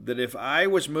that if I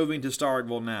was moving to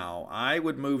Starkville now, I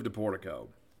would move to Portico.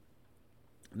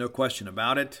 No question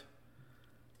about it.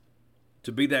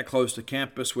 To be that close to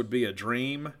campus would be a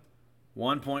dream.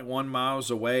 1.1 miles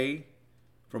away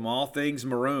from all things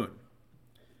maroon.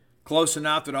 Close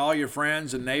enough that all your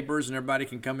friends and neighbors and everybody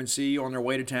can come and see you on their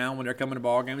way to town when they're coming to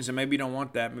ball games. And maybe you don't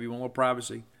want that. Maybe you want a little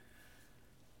privacy.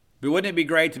 But wouldn't it be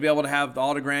great to be able to have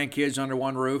all the grandkids under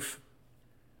one roof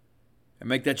and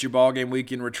make that your ball game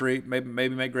weekend retreat? Maybe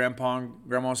make Grandpa and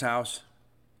Grandma's house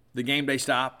the game day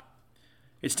stop.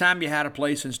 It's time you had a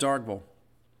place in Starkville.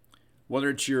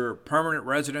 Whether it's your permanent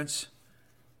residence,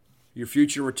 your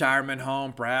future retirement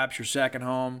home, perhaps your second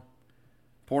home,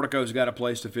 Portico's got a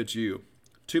place to fit you.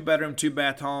 2-bedroom,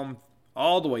 2-bath home,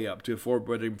 all the way up to a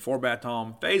 4-bedroom, 4-bath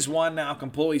home. Phase 1 now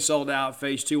completely sold out.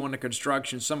 Phase 2 under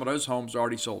construction. Some of those homes are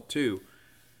already sold too.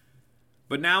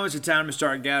 But now is the time to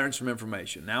start gathering some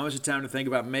information. Now is the time to think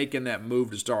about making that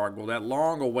move to Starkville, that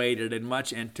long-awaited and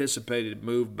much-anticipated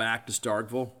move back to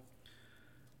Starkville.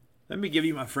 Let me give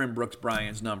you my friend Brooks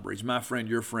Bryan's number. He's my friend,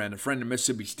 your friend, a friend of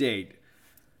Mississippi State.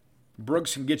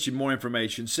 Brooks can get you more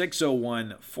information,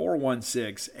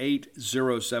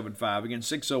 601-416-8075. Again,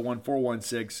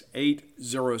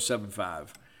 601-416-8075.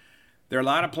 There are a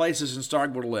lot of places in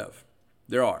Starkville to live.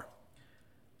 There are.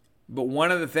 But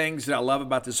one of the things that I love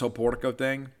about this whole Portico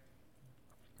thing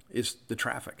is the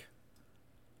traffic.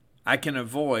 I can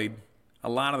avoid a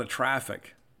lot of the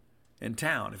traffic in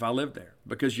town if I live there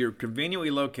because you're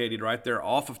conveniently located right there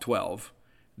off of 12,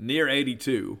 near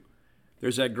 82.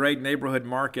 There's that great neighborhood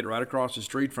market right across the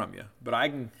street from you. But I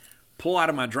can pull out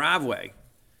of my driveway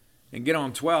and get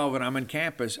on 12, and I'm on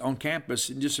campus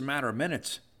in just a matter of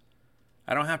minutes.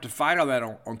 I don't have to fight all that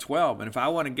on 12. And if I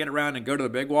want to get around and go to the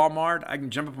big Walmart, I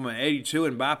can jump up on my 82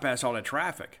 and bypass all that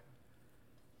traffic.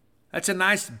 That's a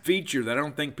nice feature that I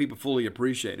don't think people fully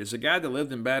appreciate. As a guy that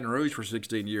lived in Baton Rouge for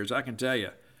 16 years, I can tell you,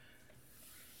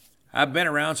 I've been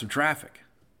around some traffic.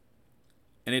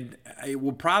 And it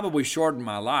will probably shorten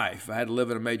my life if I had to live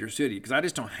in a major city because I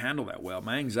just don't handle that well.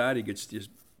 My anxiety gets just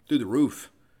through the roof.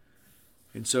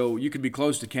 And so you could be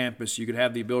close to campus. You could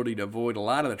have the ability to avoid a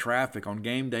lot of the traffic on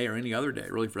game day or any other day,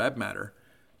 really for that matter,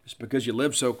 just because you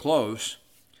live so close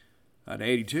to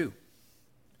 82.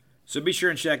 So be sure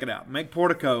and check it out. Make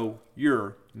Portico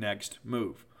your next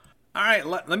move. All right,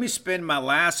 let me spend my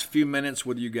last few minutes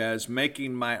with you guys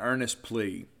making my earnest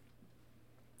plea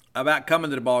about coming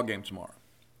to the ball game tomorrow.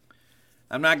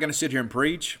 I'm not going to sit here and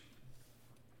preach.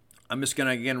 I'm just going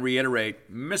to, again, reiterate,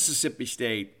 Mississippi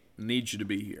State needs you to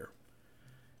be here.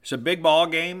 It's a big ball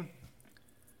game.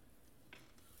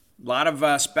 A lot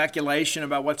of speculation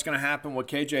about what's going to happen with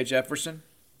KJ Jefferson.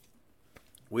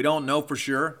 We don't know for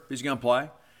sure if he's going to play.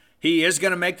 He is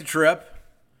going to make the trip.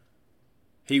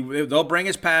 They'll bring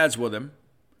his pads with him.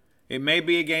 It may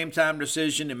be a game-time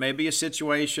decision. It may be a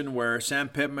situation where Sam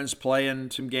Pittman's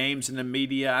playing some games in the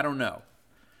media. I don't know.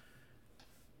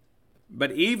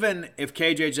 But even if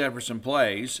KJ Jefferson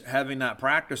plays, having not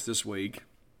practiced this week,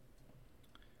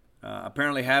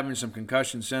 apparently having some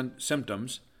concussion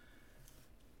symptoms,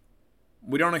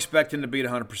 we don't expect him to be at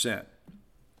 100%.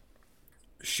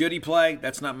 Should he play?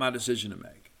 That's not my decision to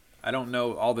make. I don't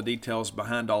know all the details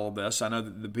behind all of this. I know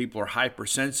that the people are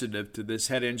hypersensitive to this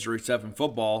head injury stuff in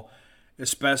football,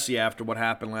 especially after what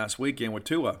happened last weekend with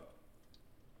Tua.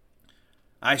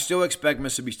 I still expect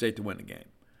Mississippi State to win the game.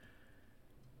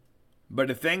 But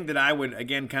the thing that I would,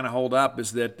 again, kind of hold up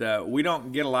is that we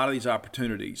don't get a lot of these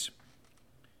opportunities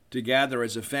to gather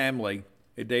as a family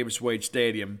at Davis Wade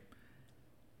Stadium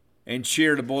and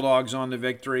cheer the Bulldogs on to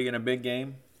victory in a big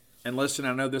game. And listen,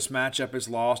 I know this matchup has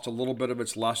lost a little bit of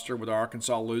its luster with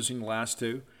Arkansas losing the last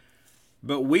two.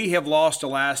 But we have lost the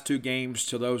last two games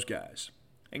to those guys.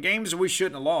 And games that we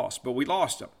shouldn't have lost, but we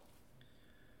lost them.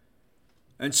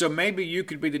 And so maybe you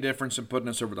could be the difference in putting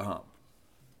us over the hump.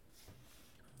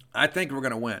 I think we're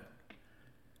going to win.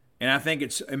 And I think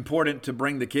it's important to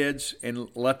bring the kids and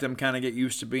let them kind of get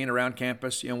used to being around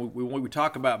campus. You know, when we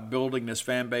talk about building this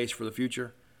fan base for the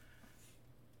future,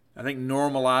 I think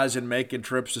normalizing making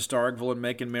trips to Starkville and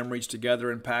making memories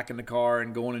together and packing the car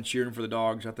and going and cheering for the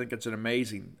Dogs, I think it's an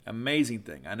amazing, amazing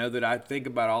thing. I know that I think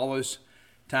about all those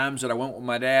times that I went with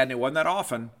my dad, and it wasn't that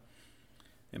often.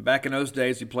 And back in those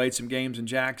days, we played some games in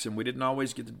Jackson. We didn't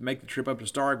always get to make the trip up to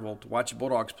Starkville to watch the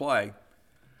Bulldogs play.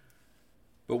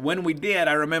 But when we did,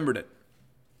 I remembered it.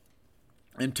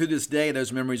 And to this day,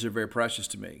 those memories are very precious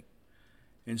to me.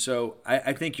 And so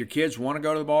I think your kids want to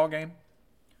go to the ball game.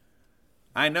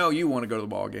 I know you want to go to the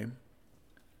ball game.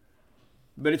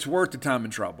 But it's worth the time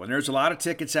and trouble. And there's a lot of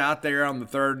tickets out there on the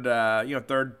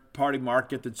third-party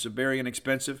market that's very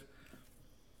inexpensive.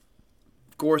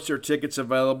 Of course, there are tickets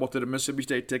available to the Mississippi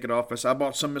State ticket office. I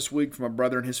bought some this week for my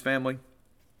brother and his family.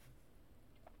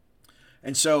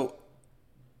 And so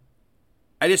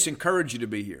I just encourage you to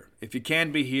be here. If you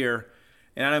can be here,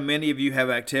 and I know many of you have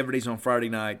activities on Friday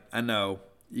night. I know.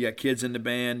 You got kids in the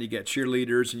band, you got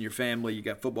cheerleaders in your family, you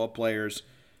got football players.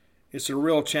 It's a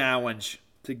real challenge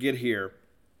to get here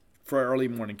for an early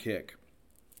morning kick.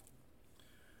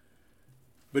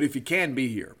 But if you can be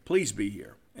here, please be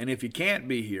here. And if you can't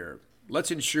be here,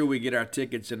 let's ensure we get our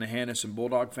tickets in the hand of some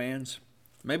Bulldog fans.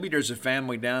 Maybe there's a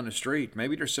family down the street.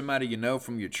 Maybe there's somebody you know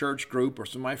from your church group or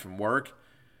somebody from work.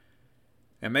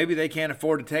 And maybe they can't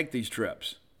afford to take these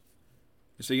trips.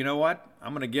 So you know what?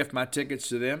 I'm going to gift my tickets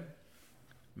to them.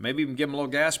 Maybe even give them a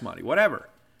little gas money, whatever.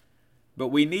 But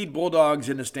we need Bulldogs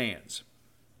in the stands.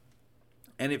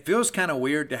 And it feels kind of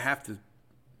weird to have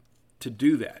to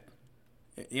do that.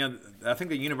 You know, I think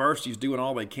the university's doing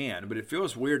all they can, but it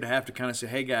feels weird to have to kind of say,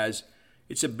 hey, guys,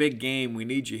 it's a big game. We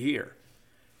need you here.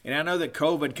 And I know that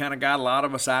COVID kind of got a lot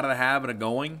of us out of the habit of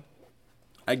going.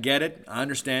 I get it. I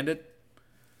understand it.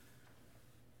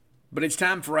 But it's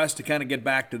time for us to kind of get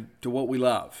back to what we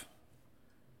love.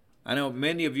 I know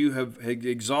many of you have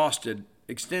exhausted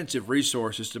extensive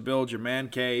resources to build your man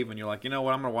cave, and you're like, you know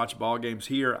what, I'm going to watch ball games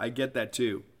here. I get that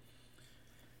too.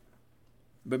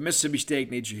 But Mississippi State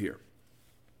needs you here.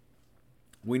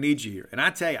 We need you here. And I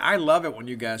tell you, I love it when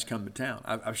you guys come to town.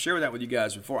 I've shared that with you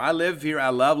guys before. I live here. I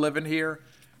love living here.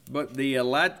 But the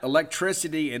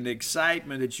electricity and the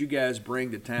excitement that you guys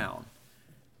bring to town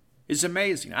is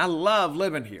amazing. I love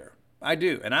living here. I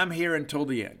do. And I'm here until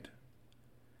the end.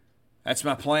 That's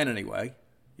my plan anyway,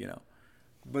 you know.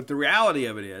 But the reality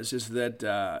of it is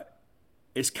that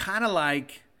it's kind of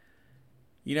like,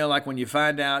 you know, like when you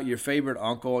find out your favorite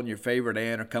uncle and your favorite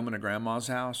aunt are coming to grandma's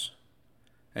house.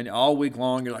 And all week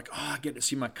long, you're like, oh, I get to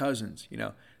see my cousins. You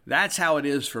know, that's how it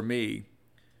is for me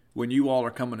when you all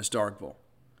are coming to Starkville.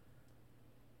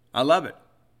 I love it.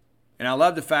 And I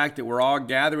love the fact that we're all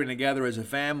gathering together as a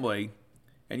family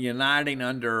and uniting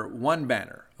under one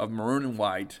banner of maroon and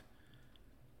white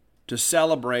to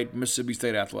celebrate Mississippi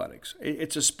State athletics.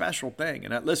 It's a special thing.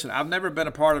 And listen, I've never been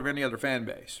a part of any other fan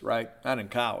base, right? Not in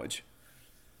college.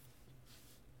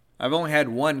 I've only had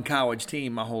one college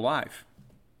team my whole life.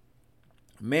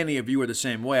 Many of you are the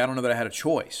same way. I don't know that I had a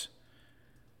choice.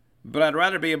 But I'd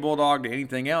rather be a Bulldog than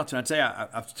anything else. And I'd say I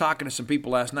was talking to some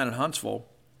people last night in Huntsville.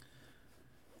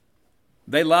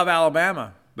 They love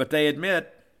Alabama, but they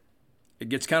admit it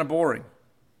gets kind of boring.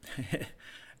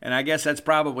 And I guess that's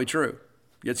probably true.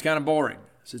 It gets kind of boring.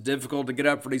 It's difficult to get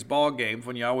up for these ball games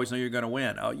when you always know you're going to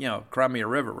win. Oh, you know, cry me a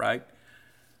river, right?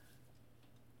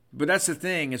 But that's the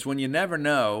thing, is when you never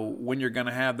know when you're going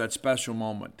to have that special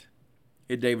moment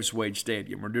at Davis Wade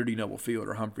Stadium or Duty Noble Field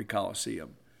or Humphrey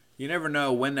Coliseum. You never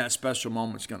know when that special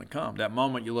moment's going to come. That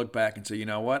moment you look back and say, you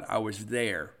know what? I was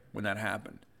there when that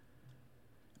happened.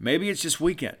 Maybe it's this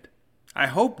weekend. I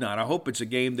hope not. I hope it's a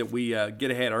game that we get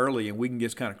ahead early and we can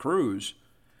just kind of cruise.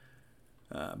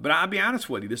 But I'll be honest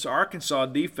with you, this Arkansas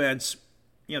defense,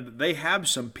 you know, they have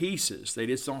some pieces. They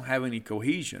just don't have any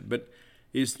cohesion. But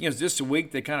is this a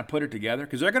week they kind of put it together?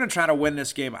 Because they're going to try to win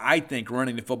this game, I think,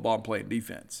 running the football and playing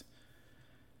defense.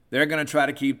 They're going to try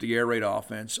to keep the air raid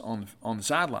offense on the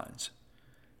sidelines.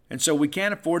 And so we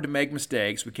can't afford to make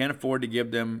mistakes. We can't afford to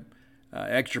give them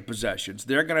extra possessions.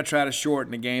 They're going to try to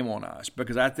shorten the game on us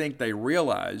because I think they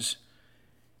realize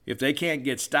if they can't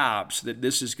get stops that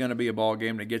this is going to be a ball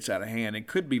game that gets out of hand. It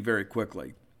could be very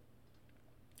quickly.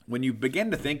 When you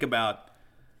begin to think about,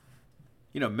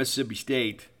 Mississippi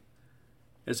State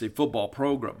as a football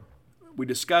program, we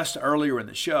discussed earlier in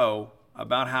the show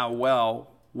about how well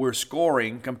we're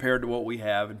scoring compared to what we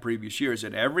have in previous years.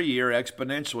 And every year,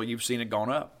 exponentially, you've seen it gone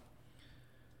up.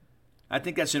 I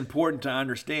think that's important to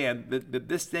understand that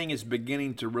this thing is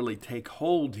beginning to really take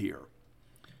hold here.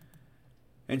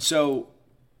 And so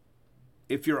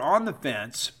if you're on the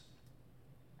fence,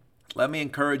 let me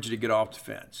encourage you to get off the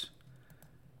fence.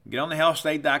 Get on the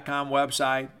healthstate.com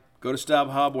website, go to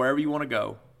StubHub, wherever you want to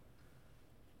go,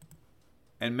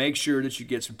 and make sure that you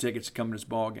get some tickets to come to this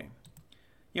ball game.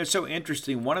 It's so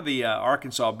interesting. One of the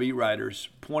Arkansas beat writers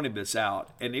pointed this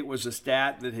out, and it was a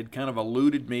stat that had kind of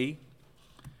eluded me.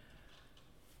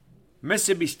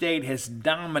 Mississippi State has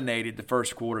dominated the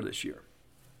first quarter this year.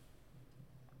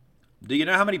 Do you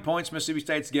know how many points Mississippi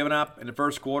State's given up in the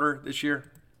first quarter this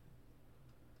year?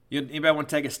 Anybody want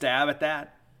to take a stab at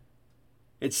that?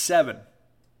 It's 7.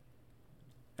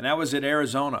 And that was at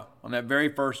Arizona. On that very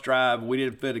first drive, we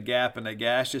didn't fit a gap, and they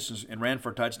gashed us and ran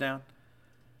for a touchdown.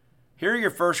 Here are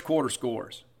your first quarter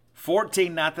scores.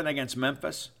 14-0 against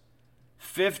Memphis.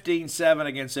 15-7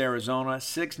 against Arizona.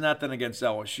 6-0 against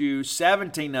LSU.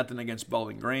 17-0 against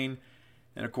Bowling Green.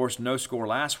 And, of course, no score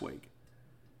last week.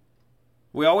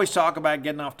 We always talk about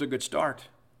getting off to a good start.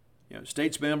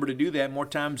 State's been able to do that more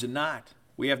times than not.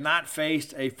 We have not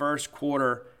faced a first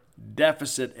quarter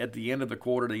deficit at the end of the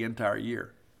quarter the entire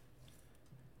year.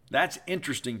 That's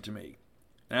interesting to me.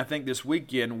 And I think this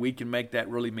weekend we can make that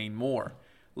really mean more.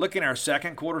 Look at our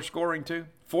second quarter scoring too.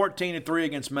 14-3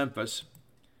 against Memphis.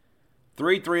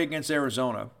 3-3 against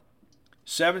Arizona.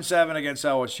 7-7 against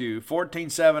LSU.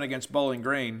 14-7 against Bowling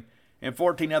Green. And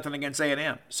 14-0 against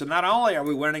A&M. So not only are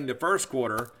we winning the first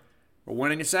quarter, we're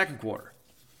winning the second quarter.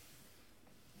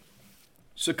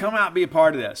 So come out and be a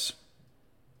part of this.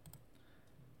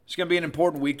 It's going to be an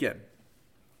important weekend.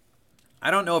 I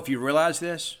don't know if you realize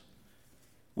this.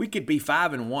 We could be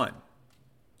 5-1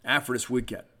 after this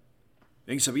weekend.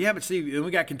 And so, yeah, but Steve,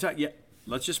 we got Kentucky. Yeah,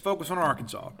 let's just focus on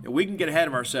Arkansas. We can get ahead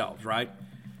of ourselves, right?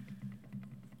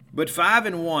 But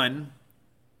 5-1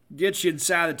 gets you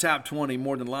inside the top 20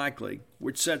 more than likely,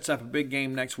 which sets up a big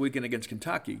game next weekend against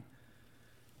Kentucky.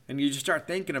 And you just start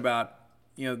thinking about,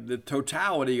 the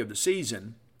totality of the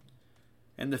season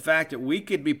and the fact that we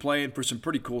could be playing for some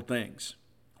pretty cool things.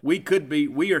 We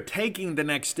are taking the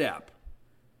next step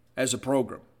as a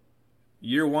program.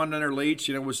 Year one under Leach,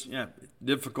 it was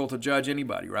difficult to judge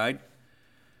anybody, right?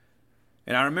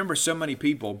 And I remember so many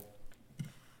people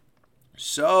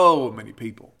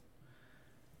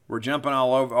were jumping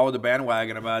all over the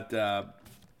bandwagon about,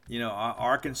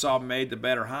 Arkansas made the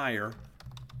better hire.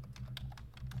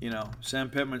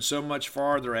 Sam Pittman's so much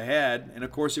farther ahead. And,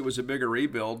 of course, it was a bigger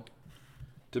rebuild,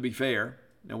 to be fair.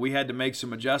 And we had to make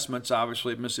some adjustments,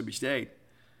 obviously, at Mississippi State.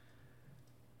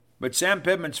 But Sam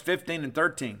Pittman's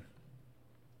 15-13.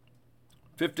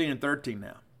 15-13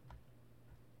 now.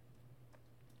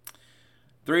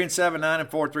 3-7,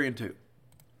 9-4, 3-2.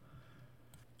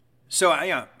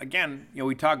 So, again,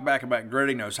 we talk back about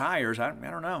grading those hires. I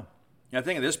don't know. I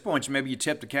think at this point, maybe you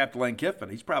tip the cap to Lane Kiffin.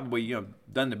 He's probably,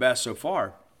 done the best so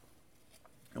far.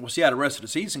 And we'll see how the rest of the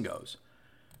season goes.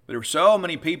 But there were so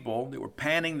many people that were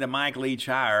panning the Mike Leach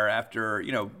hire after,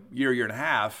 year and a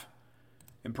half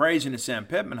and praising the Sam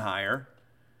Pittman hire.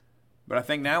 But I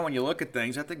think now when you look at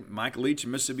things, I think Mike Leach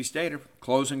and Mississippi State are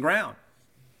closing ground.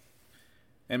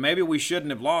 And maybe we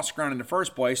shouldn't have lost ground in the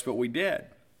first place, but we did.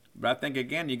 But I think,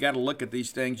 again, you got to look at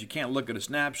these things. You can't look at a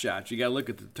snapshot. You got to look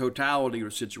at the totality of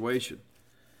the situation.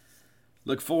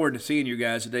 Look forward to seeing you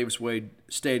guys at Davis Wade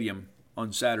Stadium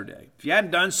on Saturday. If you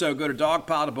hadn't done so, go to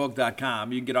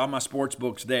dogpiletobook.com. You can get all my sports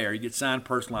books there. You get signed,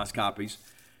 personalized copies.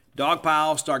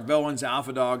 Dogpile, Stark Villains,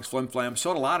 Alpha Dogs, Flim Flam.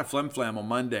 Sold a lot of Flim Flam on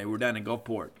Monday. We were down in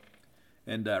Gulfport.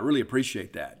 And I really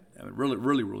appreciate that. I really,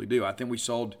 really, really do. I think we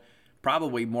sold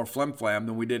probably more Flim Flam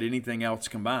than we did anything else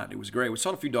combined. It was great. We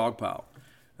sold a few Dogpile.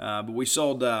 But we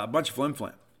sold a bunch of Flim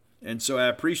Flam. And so I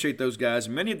appreciate those guys.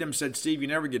 Many of them said, Steve, you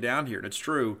never get down here. That's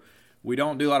true. We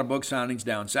don't do a lot of book signings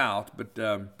down south. But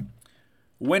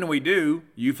when we do,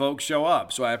 you folks show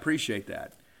up. So I appreciate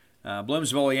that.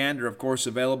 Bloomsville Leander, of course,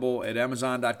 available at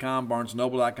Amazon.com,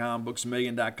 BarnesandNoble.com,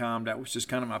 BooksAMillion.com. That was just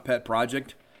kind of my pet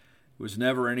project. It was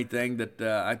never anything that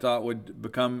I thought would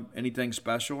become anything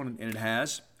special, and it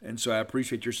has. And so I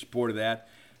appreciate your support of that.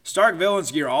 Stark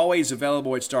Villains gear always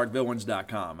available at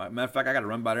StarkVillains.com. Matter of fact, I got to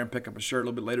run by there and pick up a shirt a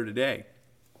little bit later today.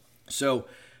 So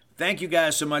thank you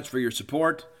guys so much for your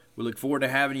support. We look forward to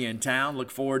having you in town.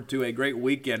 Look forward to a great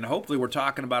weekend. Hopefully we're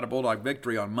talking about a Bulldog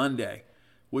victory on Monday.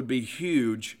 Would be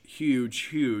huge, huge,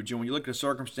 huge. And when you look at the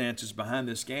circumstances behind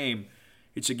this game,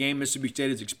 it's a game Mississippi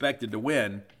State is expected to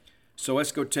win. So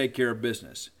let's go take care of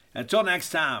business. Until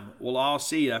next time, we'll all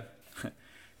see you.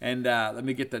 And let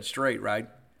me get that straight, right?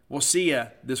 We'll see you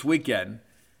this weekend.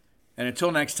 And until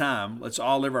next time, let's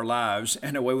all live our lives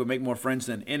in a way we make more friends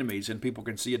than enemies, and people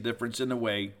can see a difference in the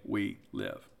way we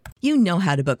live. You know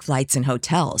how to book flights and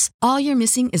hotels. All you're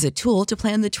missing is a tool to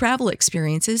plan the travel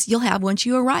experiences you'll have once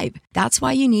you arrive. That's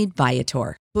why you need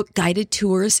Viator. Book guided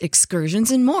tours, excursions,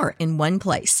 and more in one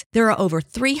place. There are over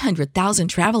 300,000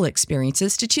 travel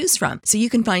experiences to choose from, so you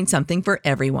can find something for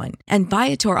everyone. And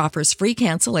Viator offers free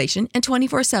cancellation and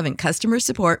 24/7 customer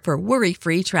support for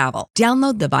worry-free travel.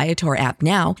 Download the Viator app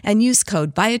now and use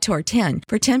code Viator10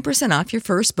 for 10% off your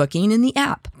first booking in the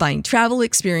app. Find travel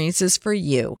experiences for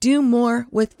you. Do more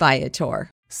with Viator.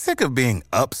 Sick of being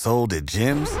upsold at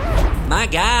gyms? My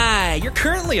guy, you're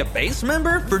currently a base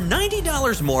member? For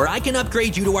 $90 more, I can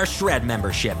upgrade you to our Shred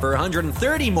membership. For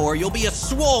 $130 more, you'll be a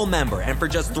Swole member. And for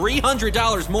just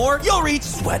 $300 more, you'll reach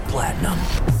Sweat Platinum.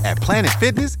 At Planet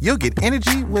Fitness, you'll get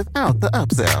energy without the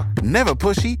upsell. Never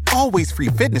pushy, always free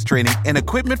fitness training and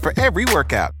equipment for every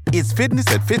workout. It's fitness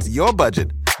that fits your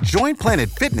budget. Join Planet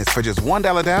Fitness for just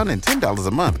 $1 down and $10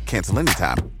 a month. Cancel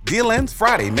anytime. Deal ends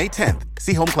Friday, May 10th.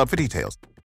 See Home Club for details.